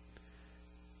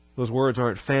 Those words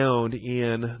aren't found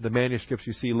in the manuscripts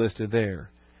you see listed there.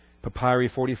 Papyri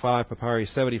 45, Papyri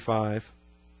 75,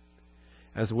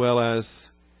 as well as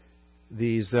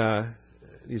these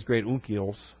great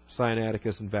uncials,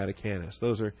 Sinaiticus and Vaticanus.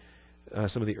 Those are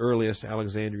some of the earliest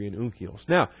Alexandrian uncials.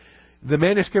 Now, the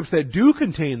manuscripts that do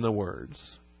contain the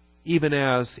words, even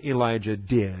as Elijah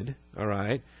did, all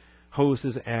right, Hos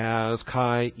is as,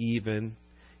 Kai even,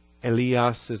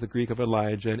 Elias is the Greek of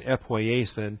Elijah, and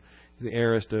Epoiesin, the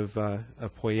aorist of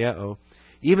Poieo.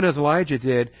 Even as Elijah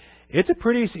did, it's a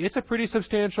pretty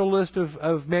substantial list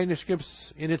of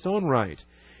manuscripts in its own right.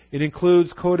 It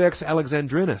includes Codex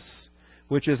Alexandrinus,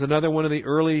 which is another one of the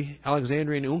early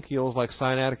Alexandrian uncials like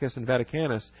Sinaiticus and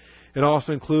Vaticanus. It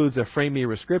also includes Ephraemi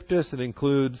Rescriptus. It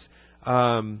includes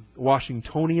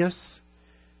Washingtonius.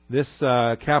 This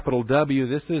capital W,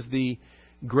 this is the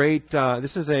great.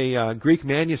 This is a Greek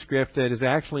manuscript that is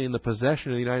actually in the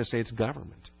possession of the United States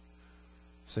government.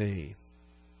 See,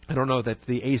 I don't know that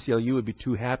the ACLU would be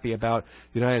too happy about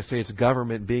the United States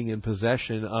government being in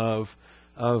possession of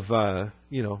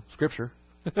Scripture,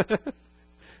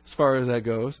 as far as that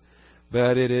goes.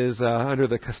 But it is under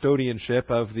the custodianship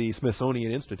of the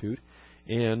Smithsonian Institute,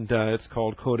 and it's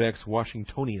called Codex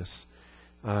Washingtonius.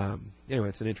 Anyway,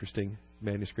 it's an interesting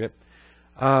manuscript.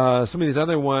 Some of these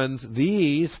other ones,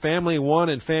 these, Family 1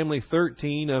 and Family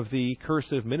 13 of the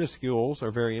cursive minuscules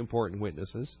are very important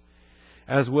witnesses,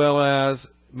 as well as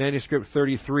Manuscript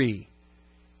 33.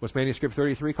 What's Manuscript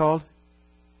 33 called?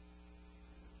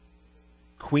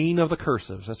 Queen of the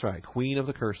Cursives. That's right, Queen of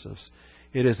the Cursives.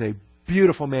 It is a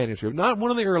beautiful manuscript. Not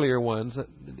one of the earlier ones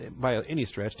by any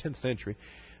stretch, 10th century.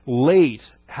 Late,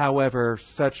 however,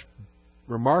 such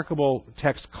remarkable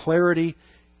text clarity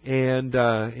and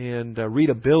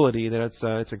readability that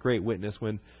it's a great witness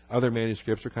when other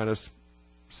manuscripts are kind of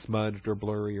smudged or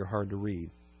blurry or hard to read.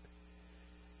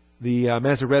 The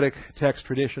Masoretic text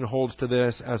tradition holds to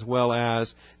this, as well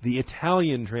as the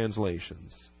Italian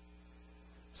translations.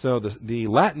 So the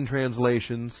Latin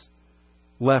translations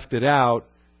left it out,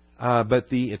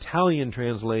 but the Italian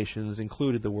translations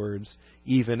included the words,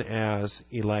 even as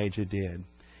Elijah did.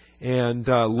 And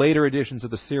later editions of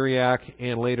the Syriac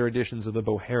and later editions of the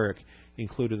Bohairic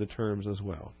included the terms as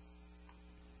well.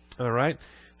 All right?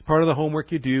 It's part of the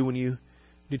homework you do when you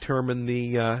determine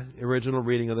the original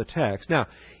reading of the text. Now,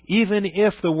 even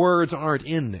if the words aren't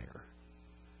in there,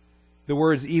 the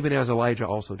words, even as Elijah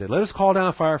also did. Let us call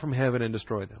down fire from heaven and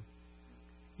destroy them.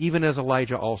 Even as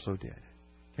Elijah also did.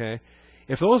 Okay?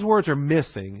 If those words are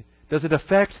missing, does it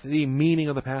affect the meaning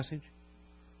of the passage?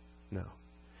 No.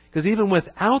 Because even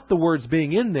without the words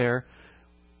being in there,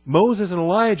 Moses and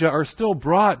Elijah are still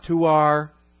brought to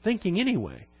our thinking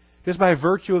anyway. Just by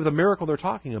virtue of the miracle they're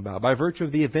talking about, by virtue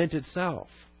of the event itself.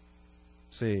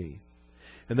 See?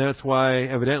 And that's why,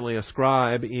 evidently, a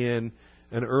scribe in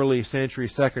an early century,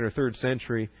 2nd or 3rd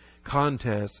century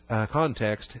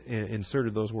context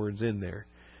inserted those words in there,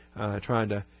 trying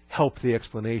to help the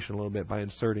explanation a little bit by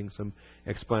inserting some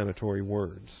explanatory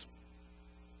words.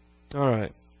 All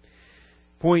right.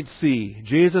 Point C.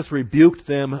 Jesus rebuked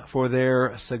them for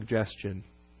their suggestion.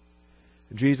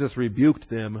 Jesus rebuked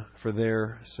them for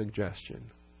their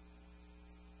suggestion.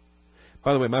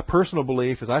 By the way, my personal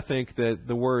belief is I think that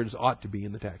the words ought to be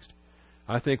in the text.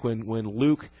 I think when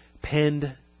Luke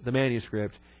penned the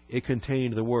manuscript, it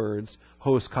contained the words,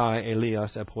 Hos kai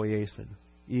Elias epoiesin,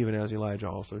 even as Elijah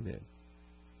also did.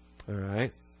 All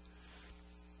right?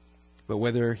 But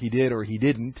whether he did or he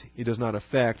didn't, it does not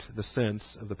affect the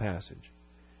sense of the passage.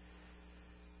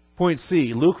 Point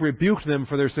C, Luke rebuked them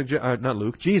for their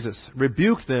Jesus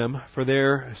rebuked them for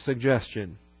their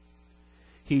suggestion.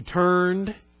 He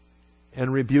turned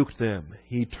and rebuked them.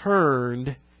 He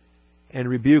turned and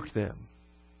rebuked them.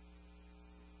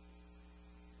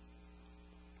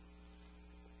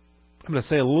 I'm going to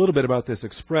say a little bit about this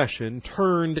expression,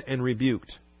 turned and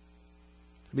rebuked.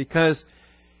 Because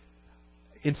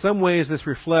in some ways this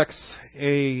reflects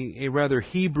a rather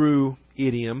Hebrew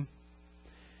idiom.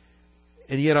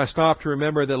 And yet I stopped to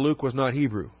remember that Luke was not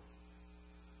Hebrew.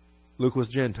 Luke was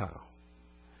Gentile.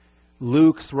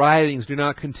 Luke's writings do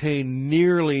not contain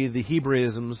nearly the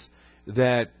Hebraisms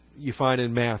that you find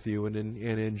in Matthew and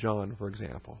in John, for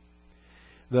example.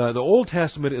 The Old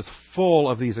Testament is full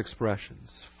of these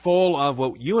expressions, full of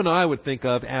what you and I would think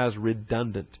of as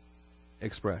redundant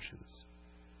expressions.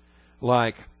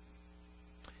 Like,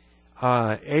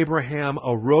 Abraham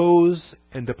arose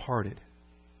and departed.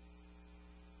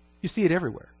 You see it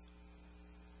everywhere.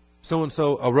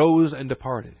 So-and-so arose and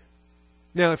departed.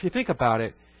 Now, if you think about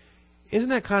it, isn't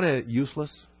that kind of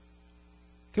useless?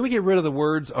 Can we get rid of the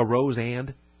words arose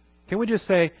and? Can we just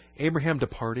say Abraham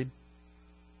departed?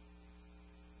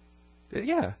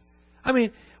 Yeah. I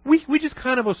mean, we just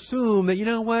kind of assume that, you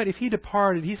know what, if he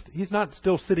departed, he's not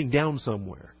still sitting down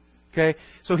somewhere. Okay?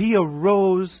 So he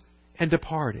arose and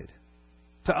departed.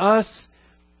 To us,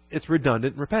 it's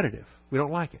redundant and repetitive. We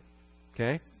don't like it.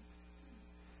 Okay?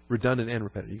 Redundant and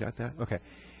repetitive. You got that? Okay.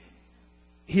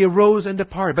 He arose and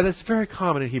departed. But that's very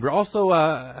common in Hebrew. Also,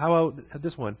 how about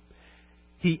this one?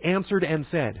 He answered and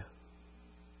said.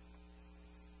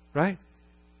 Right?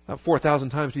 About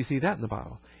 4,000 times do you see that in the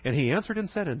Bible. And he answered and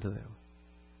said unto them.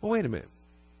 Well, wait a minute.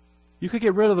 You could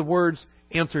get rid of the words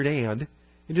answered and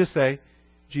just say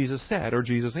Jesus said or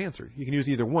Jesus answered. You can use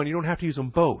either one. You don't have to use them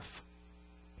both.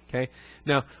 Okay?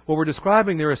 Now, what we're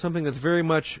describing there is something that's very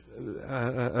much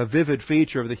a vivid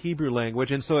feature of the Hebrew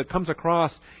language, and so it comes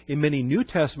across in many New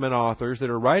Testament authors that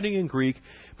are writing in Greek,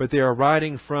 but they are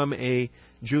writing from a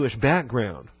Jewish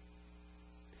background.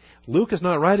 Luke is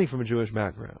not writing from a Jewish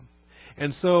background.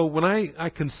 And so when I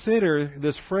consider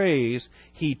this phrase,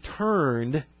 he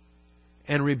turned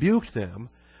and rebuked them,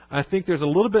 I think there's a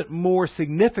little bit more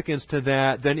significance to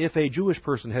that than if a Jewish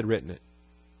person had written it.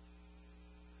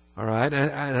 All right?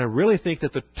 And I really think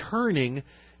that the turning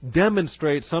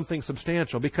demonstrates something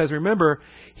substantial. Because remember,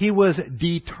 he was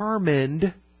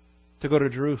determined to go to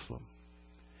Jerusalem.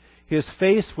 His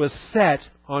face was set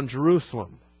on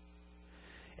Jerusalem.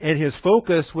 And his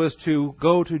focus was to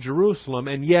go to Jerusalem.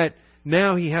 And yet,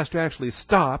 now he has to actually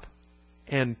stop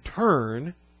and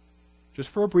turn, just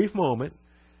for a brief moment.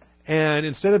 And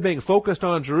instead of being focused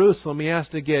on Jerusalem, he has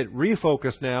to get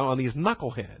refocused now on these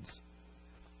knuckleheads,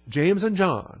 James and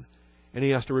John, and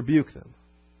he has to rebuke them.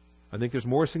 I think there's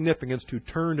more significance to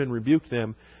turned and rebuked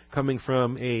them coming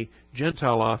from a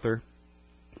Gentile author,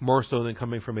 more so than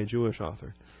coming from a Jewish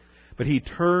author. But he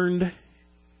turned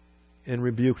and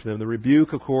rebuked them. The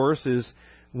rebuke, of course, is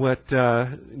what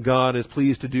God is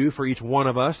pleased to do for each one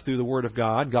of us through the Word of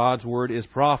God. God's Word is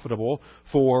profitable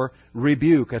for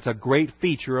rebuke. That's a great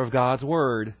feature of God's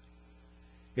Word.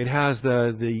 It has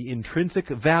the intrinsic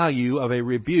value of a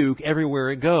rebuke everywhere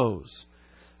it goes.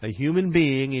 A human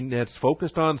being that's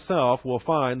focused on self will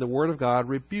find the Word of God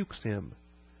rebukes him.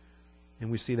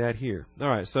 And we see that here. All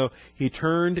right, so he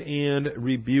turned and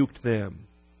rebuked them.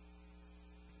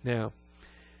 Now,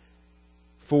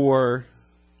 for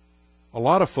a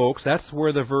lot of folks, that's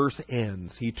where the verse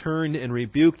ends. He turned and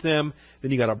rebuked them.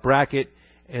 Then you got a bracket,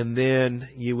 and then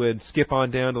you would skip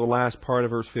on down to the last part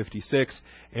of verse 56,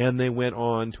 and they went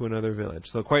on to another village.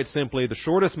 So quite simply, the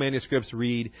shortest manuscripts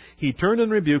read, he turned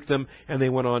and rebuked them, and they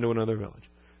went on to another village.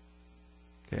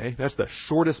 Okay, that's the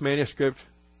shortest manuscript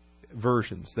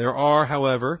versions. There are,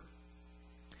 however,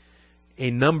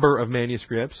 a number of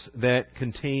manuscripts that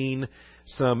contain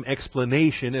some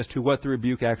explanation as to what the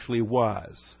rebuke actually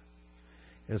was.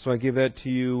 And so I give that to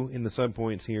you in the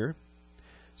subpoints here.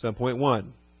 Subpoint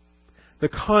 1. The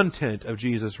content of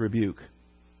Jesus' rebuke.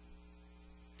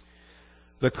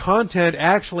 The content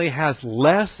actually has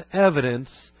less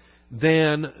evidence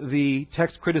than the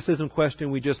text criticism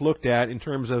question we just looked at in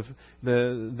terms of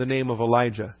the name of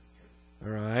Elijah.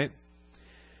 All right?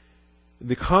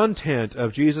 The content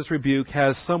of Jesus' rebuke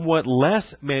has somewhat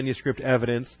less manuscript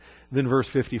evidence than verse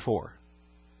 54.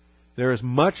 There is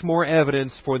much more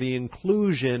evidence for the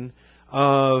inclusion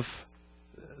of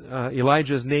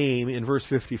Elijah's name in verse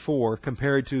 54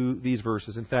 compared to these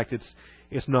verses. In fact,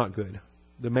 it's not good.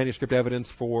 The manuscript evidence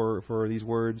for these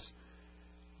words,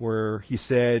 where he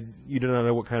said, "You do not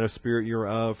know what kind of spirit you are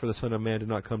of, for the Son of Man did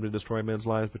not come to destroy men's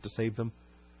lives, but to save them."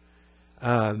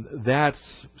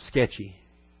 That's sketchy,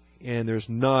 and there's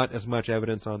not as much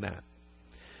evidence on that.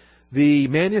 The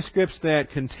manuscripts that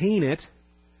contain it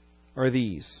are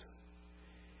these.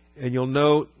 And you'll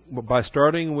note, by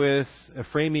starting with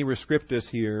Ephraemi Rescriptus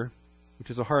here, which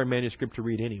is a hard manuscript to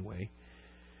read anyway,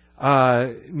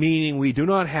 meaning we do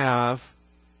not have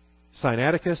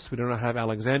Sinaiticus, we do not have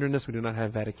Alexandrinus, we do not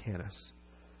have Vaticanus.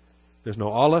 There's no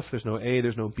Aleph, there's no A,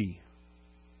 there's no B.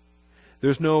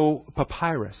 There's no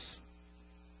papyrus.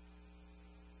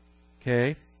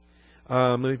 Okay?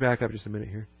 Let me back up just a minute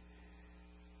here.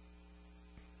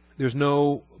 There's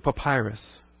no papyrus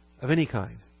of any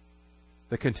kind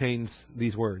that contains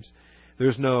these words.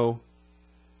 There's no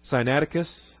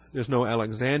Sinaiticus, there's no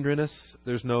Alexandrinus,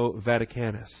 there's no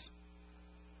Vaticanus.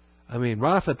 I mean,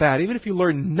 right off the bat, even if you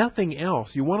learn nothing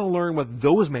else, you want to learn what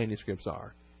those manuscripts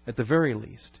are, at the very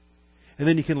least. And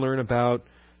then you can learn about,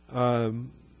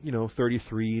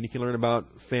 33, and you can learn about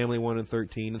Family 1 and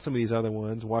 13, and some of these other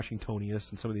ones, Washingtonius,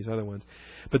 and some of these other ones.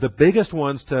 But the biggest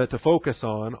ones to focus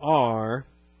on are,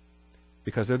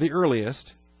 because they're the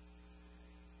earliest,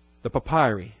 the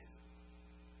papyri.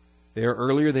 They are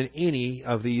earlier than any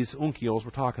of these uncials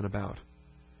we're talking about.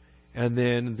 And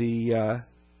then the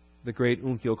great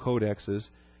uncial codexes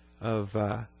of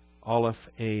Aleph,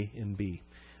 A, and B.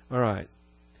 All right.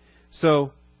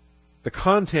 So the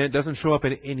content doesn't show up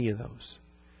in any of those.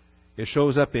 It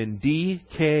shows up in D,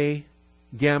 K,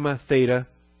 Gamma, Theta.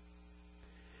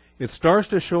 It starts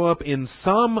to show up in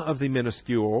some of the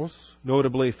minuscules,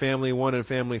 notably Family 1 and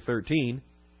Family 13,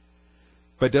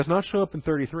 but does not show up in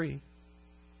 33,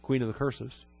 Queen of the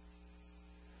Curses.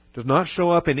 Does not show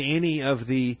up in any of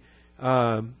the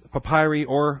papyri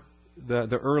or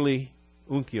the early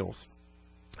uncials.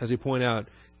 As you point out,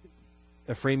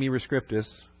 Ephraemi Rescriptus,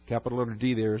 capital letter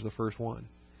D there, is the first one.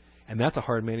 And that's a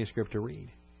hard manuscript to read.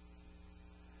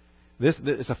 This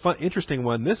is a fun, interesting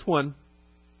one. This one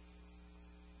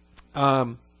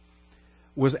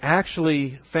was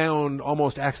actually found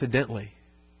almost accidentally.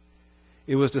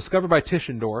 It was discovered by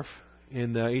Tischendorf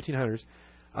in the 1800s,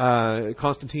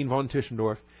 Constantine von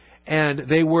Tischendorf, and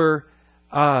they were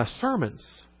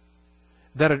sermons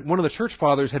that one of the church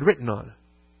fathers had written on.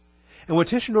 And what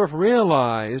Tischendorf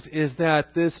realized is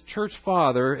that this church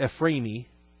father, Ephraemi,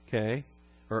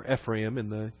 or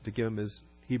Ephraim, to give him his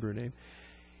Hebrew name,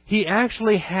 he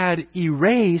actually had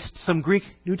erased some Greek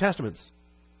New Testaments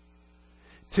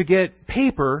to get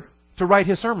paper to write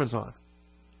his sermons on.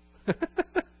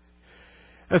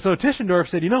 And so Tischendorf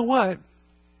said, you know what?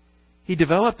 He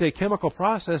developed a chemical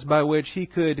process by which he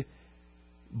could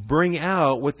bring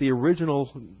out what the original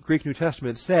Greek New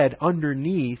Testament said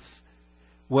underneath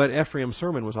what Ephraim's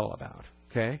sermon was all about.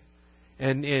 Okay?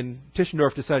 And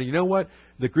Tischendorf decided, you know what?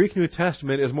 The Greek New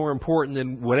Testament is more important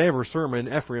than whatever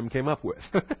sermon Ephraim came up with.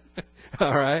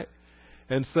 All right?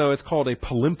 And so it's called a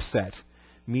palimpsest,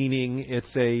 meaning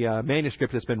it's a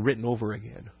manuscript that's been written over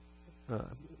again.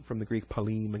 From the Greek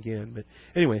palim again. But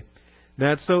anyway,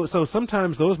 so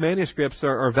sometimes those manuscripts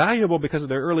are valuable because of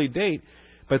their early date,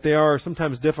 but they are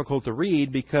sometimes difficult to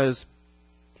read because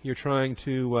you're trying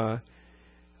to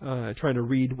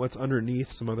read what's underneath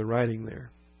some other writing there.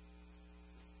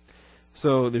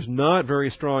 So there's not very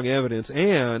strong evidence,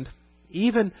 and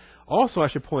even also I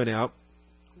should point out,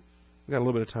 we've got a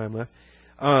little bit of time left.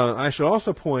 I should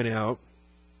also point out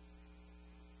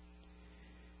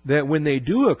that when they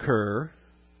do occur,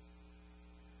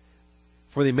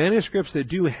 for the manuscripts that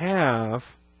do have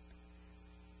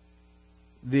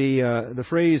the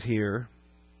phrase here,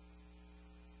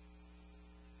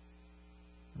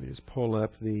 let me just pull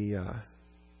up the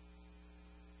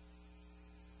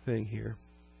thing here.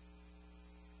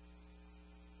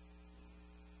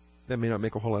 That may not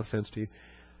make a whole lot of sense to you.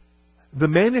 The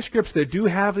manuscripts that do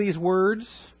have these words,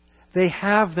 they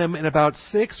have them in about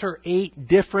 6 or 8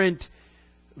 different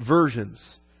versions.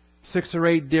 6 or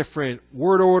 8 different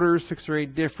word orders, 6 or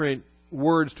 8 different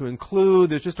words to include.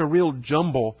 There's just a real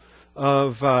jumble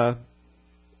of how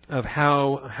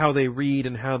they read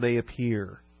and how they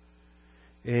appear.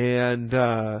 And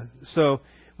so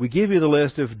we give you the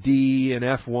list of D and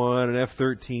F1 and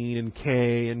F13 and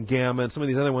K and Gamma and some of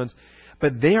these other ones,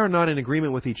 but they are not in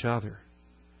agreement with each other.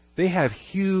 They have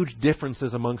huge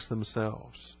differences amongst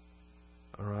themselves.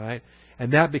 All right?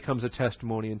 And that becomes a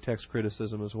testimony in text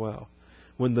criticism as well.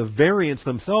 When the variants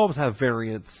themselves have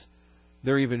variants,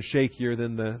 they're even shakier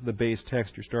than the base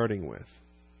text you're starting with.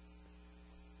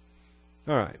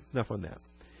 All right, enough on that.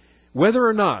 Whether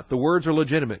or not the words are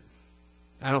legitimate,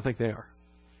 I don't think they are.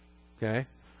 Okay?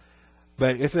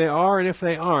 But if they are and if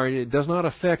they aren't, it does not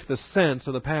affect the sense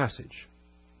of the passage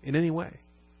in any way.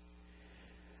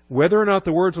 Whether or not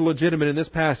the words are legitimate in this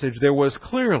passage, there was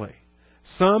clearly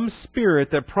some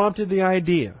spirit that prompted the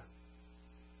idea.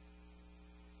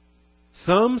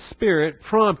 Some spirit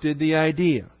prompted the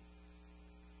idea.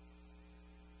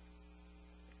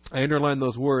 I underline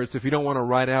those words. If you don't want to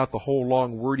write out the whole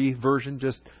long wordy version,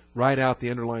 just write out the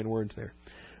underlined words there.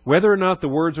 Whether or not the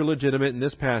words are legitimate in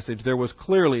this passage, there was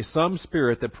clearly some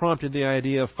spirit that prompted the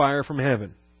idea of fire from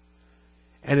heaven.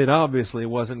 And it obviously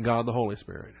wasn't God the Holy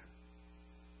Spirit.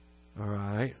 All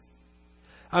right?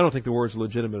 I don't think the words are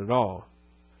legitimate at all.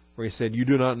 Where he said, "You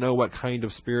do not know what kind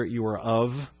of spirit you are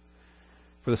of.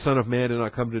 For the Son of Man did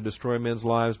not come to destroy men's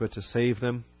lives, but to save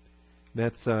them."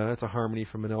 That's a harmony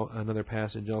from another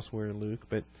passage elsewhere in Luke.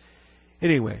 But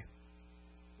anyway,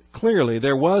 clearly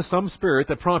there was some spirit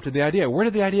that prompted the idea. Where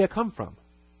did the idea come from?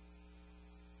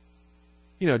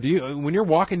 You know, when you're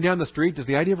walking down the street, does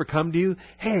the idea ever come to you?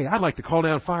 Hey, I'd like to call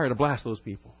down fire to blast those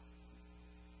people.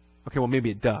 Okay, well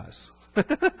maybe it does.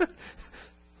 Let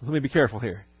me be careful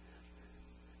here.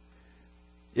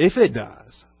 If it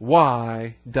does,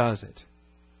 why does it?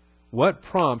 What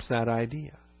prompts that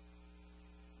idea?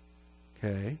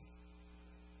 Okay.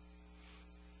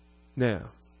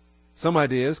 Now, some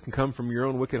ideas can come from your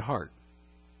own wicked heart.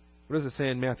 What does it say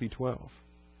in Matthew 12?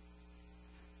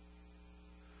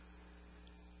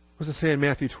 What does it say in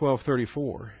Matthew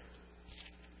 12:34?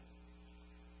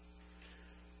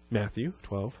 Matthew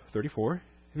 12:34.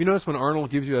 Have you noticed when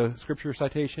Arnold gives you a scripture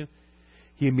citation,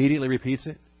 he immediately repeats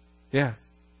it? Yeah.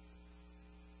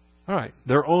 All right.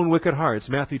 Their own wicked hearts.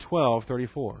 Matthew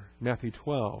 12:34. Matthew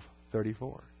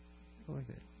 12:34. I like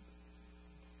that.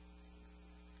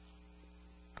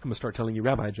 I'm going to start telling you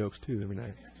rabbi jokes too every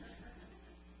night.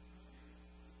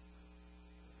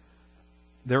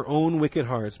 Their own wicked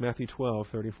hearts. Matthew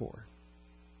 12:34.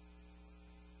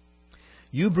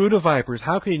 You brood of vipers,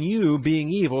 how can you, being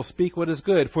evil, speak what is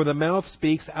good? For the mouth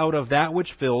speaks out of that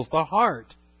which fills the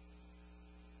heart.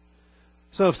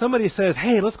 So if somebody says,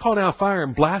 hey, let's call down fire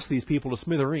and blast these people to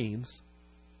smithereens,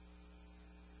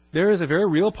 there is a very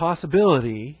real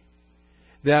possibility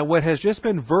that what has just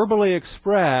been verbally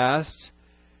expressed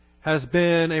has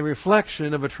been a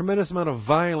reflection of a tremendous amount of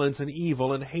violence and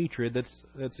evil and hatred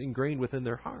that's ingrained within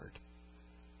their heart.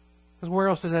 Because where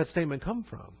else does that statement come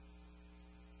from?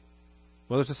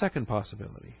 Well, there's a second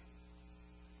possibility.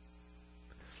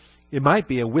 It might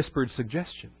be a whispered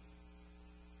suggestion.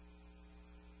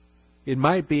 It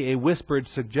might be a whispered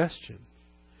suggestion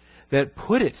that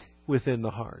put it within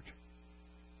the heart,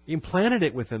 implanted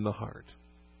it within the heart.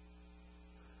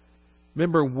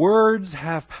 Remember, words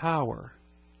have power.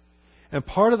 And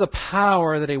part of the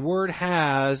power that a word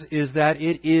has is that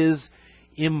it is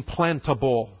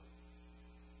implantable.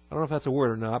 I don't know if that's a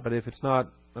word or not, but if it's not,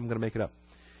 I'm going to make it up.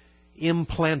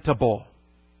 Implantable.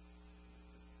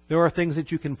 There are things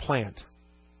that you can plant.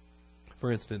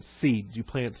 For instance, seeds. You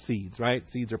plant seeds, right?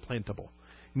 Seeds are plantable.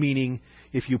 Meaning,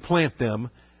 if you plant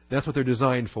them, that's what they're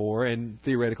designed for, and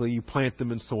theoretically you plant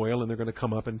them in soil and they're going to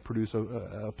come up and produce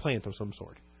a plant of some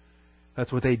sort.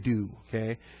 That's what they do,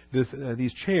 okay?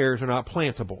 These chairs are not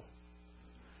plantable.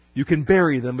 You can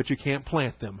bury them, but you can't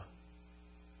plant them.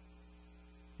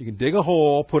 You can dig a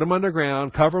hole, put them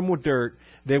underground, cover them with dirt.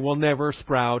 They will never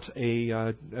sprout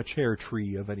a chair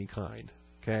tree of any kind,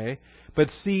 okay? But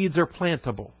seeds are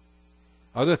plantable.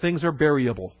 Other things are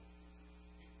buryable,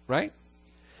 right?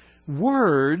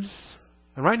 Words,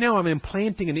 and right now I'm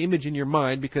implanting an image in your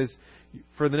mind because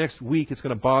for the next week it's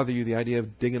going to bother you, the idea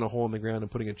of digging a hole in the ground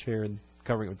and putting a chair and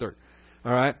covering it with dirt.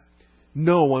 All right?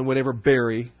 No one would ever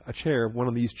bury a chair, one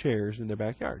of these chairs, in their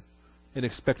backyard and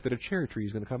expect that a chair tree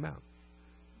is going to come out.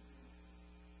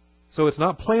 So it's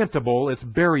not plantable, it's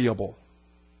buryable.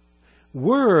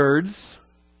 Words,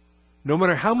 no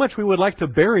matter how much we would like to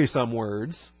bury some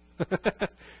words,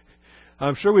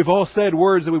 I'm sure we've all said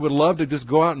words that we would love to just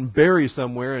go out and bury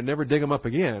somewhere and never dig them up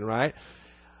again, right?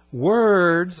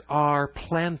 Words are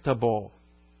plantable.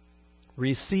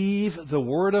 Receive the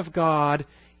Word of God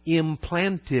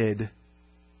implanted,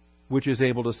 which is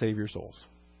able to save your souls.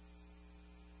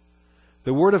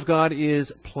 The Word of God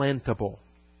is plantable.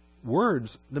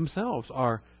 Words themselves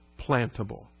are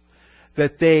plantable.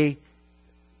 That they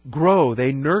grow,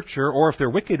 they nurture, or if they're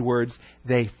wicked words,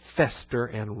 they fester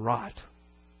and rot.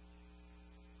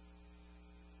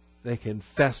 They can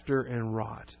fester and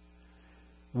rot.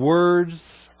 Words,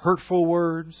 hurtful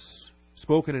words,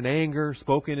 spoken in anger,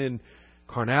 spoken in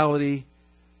carnality,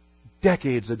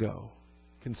 decades ago,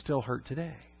 can still hurt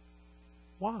today.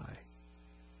 Why?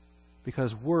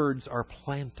 Because words are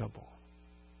plantable.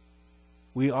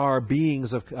 We are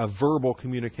beings of verbal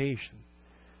communication.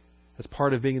 That's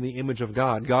part of being in the image of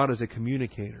God. God is a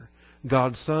communicator.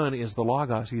 God's Son is the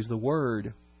Logos. He's the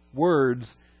Word. Words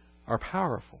are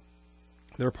powerful.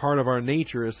 They're part of our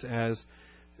nature as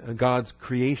God's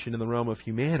creation in the realm of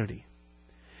humanity.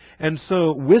 And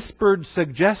so, whispered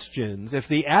suggestions, if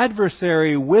the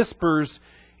adversary whispers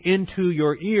into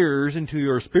your ears, into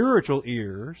your spiritual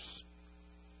ears,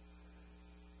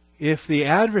 if the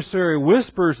adversary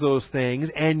whispers those things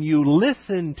and you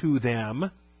listen to them,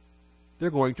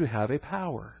 they're going to have a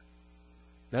power.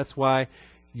 That's why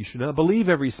you should not believe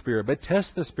every spirit, but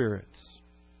test the spirits.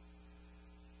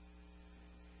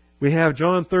 We have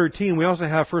John 13. We also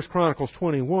have 1 Chronicles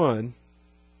 21.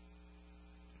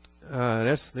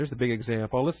 There's the big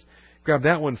example. Let's grab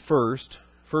that one first.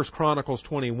 1 Chronicles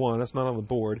 21. That's not on the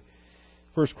board.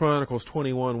 1 Chronicles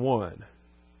 21:1.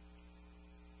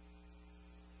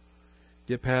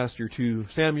 Get past your 2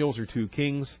 Samuels or 2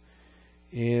 Kings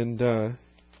and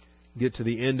get to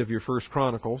the end of your 1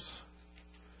 Chronicles.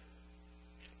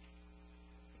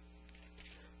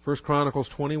 1 Chronicles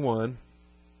 21.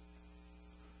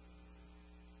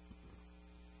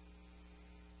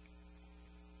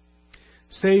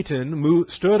 Satan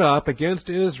stood up against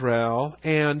Israel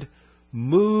and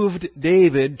moved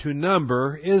David to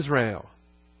number Israel.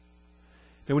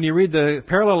 Now, when you read the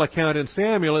parallel account in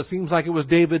Samuel, it seems like it was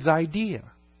David's idea.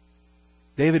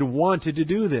 David wanted to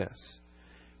do this.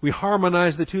 We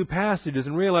harmonize the 2 passages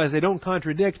and realize they don't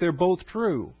contradict. They're both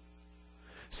true.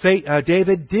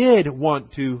 David did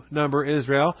want to number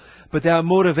Israel, but that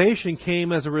motivation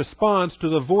came as a response to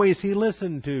the voice he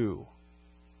listened to.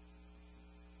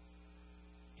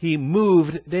 He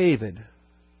moved David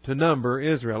to number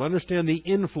Israel. Understand the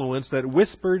influence that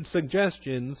whispered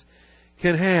suggestions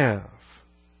can have.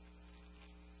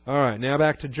 All right, now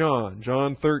back to John.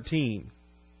 John 13.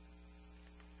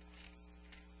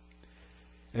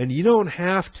 And you don't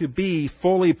have to be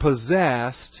fully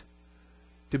possessed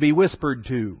to be whispered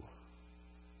to. In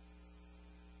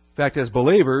fact, as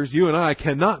believers, you and I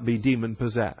cannot be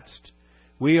demon-possessed.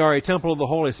 We are a temple of the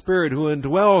Holy Spirit who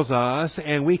indwells us,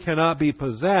 and we cannot be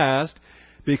possessed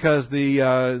because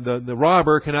the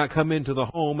robber cannot come into the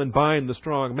home and bind the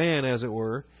strong man, as it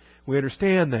were. We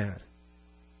understand that.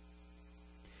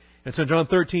 And so in John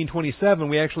 13:27,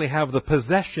 we actually have the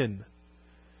possession.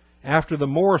 After the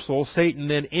morsel, Satan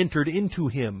then entered into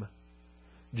him.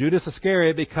 Judas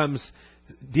Iscariot becomes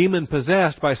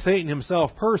demon-possessed by Satan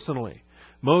himself personally.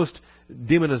 Most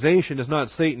demonization is not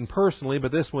Satan personally,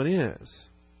 but this one is.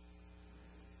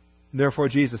 Therefore,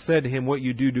 Jesus said to him, "What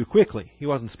you do, do quickly." He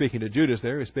wasn't speaking to Judas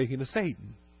there, he was speaking to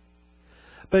Satan.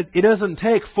 But it doesn't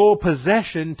take full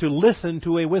possession to listen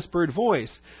to a whispered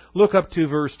voice. Look up to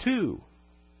verse 2.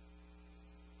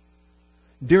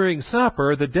 During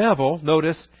supper, the devil,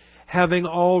 notice, having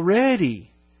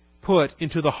already put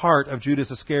into the heart of Judas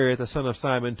Iscariot, the son of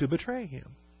Simon, to betray him.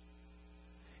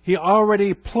 He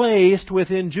already placed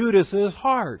within Judas's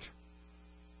heart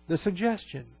the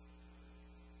suggestion.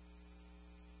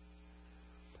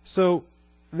 So,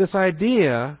 this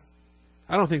idea,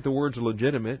 I don't think the words are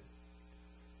legitimate.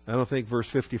 I don't think verse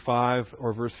 55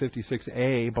 or verse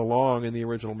 56a belong in the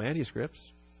original manuscripts.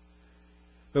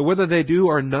 But whether they do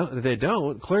or they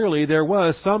don't, clearly there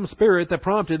was some spirit that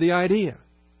prompted the idea.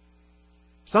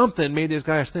 Something made these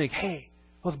guys think, hey,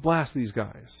 let's blast these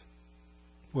guys.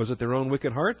 Was it their own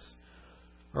wicked hearts?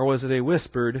 Or was it a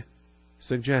whispered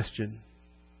suggestion?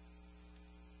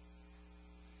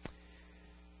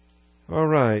 All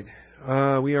right.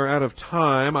 We are out of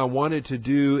time. I wanted to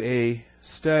do a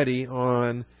study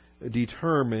on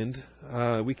determined.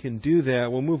 We can do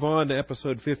that. We'll move on to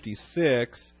episode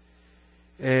 56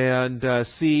 and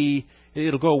see.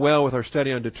 It'll go well with our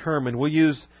study on determined. We'll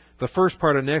use the first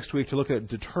part of next week to look at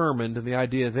determined and the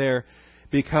idea there,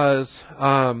 because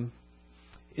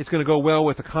it's going to go well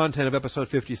with the content of episode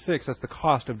 56. That's the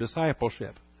cost of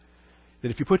discipleship.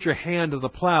 That if you put your hand to the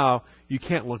plow, you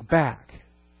can't look back.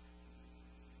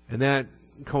 And that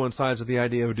coincides with the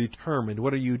idea of determined.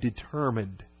 What are you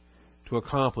determined to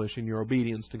accomplish in your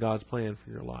obedience to God's plan for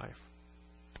your life?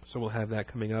 So we'll have that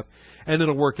coming up. And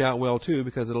it'll work out well, too,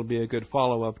 because it'll be a good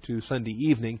follow-up to Sunday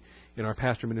evening in our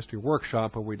Pastor Ministry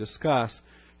Workshop, where we discuss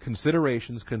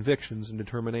considerations, convictions, and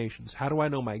determinations. How do I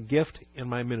know my gift in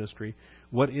my ministry?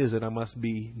 What is it I must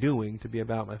be doing to be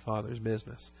about my Father's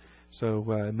business?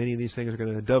 So many of these things are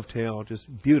going to dovetail just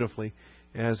beautifully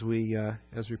as we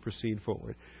proceed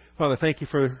forward. Father, thank you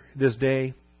for this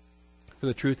day, for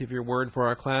the truth of your word, for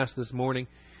our class this morning,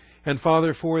 and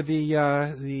Father, for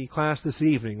the class this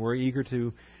evening. We're eager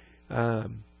to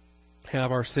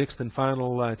have our sixth and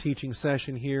final teaching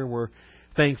session here. We're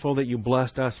thankful that you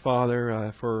blessed us,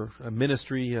 Father, for a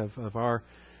ministry of our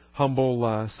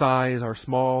humble size, our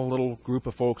small little group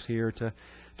of folks here.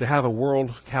 To have a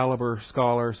world caliber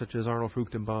scholar such as Arnold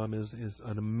Fruchtenbaum is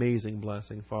an amazing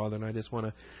blessing, Father. And I just want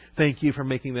to thank you for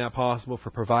making that possible, for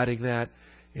providing that,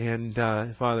 and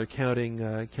Father,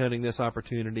 counting this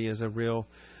opportunity as a real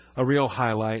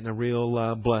highlight and a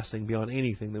real blessing beyond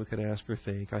anything that we could ask or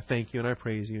think. I thank you and I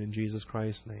praise you in Jesus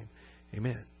Christ's name.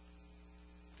 Amen.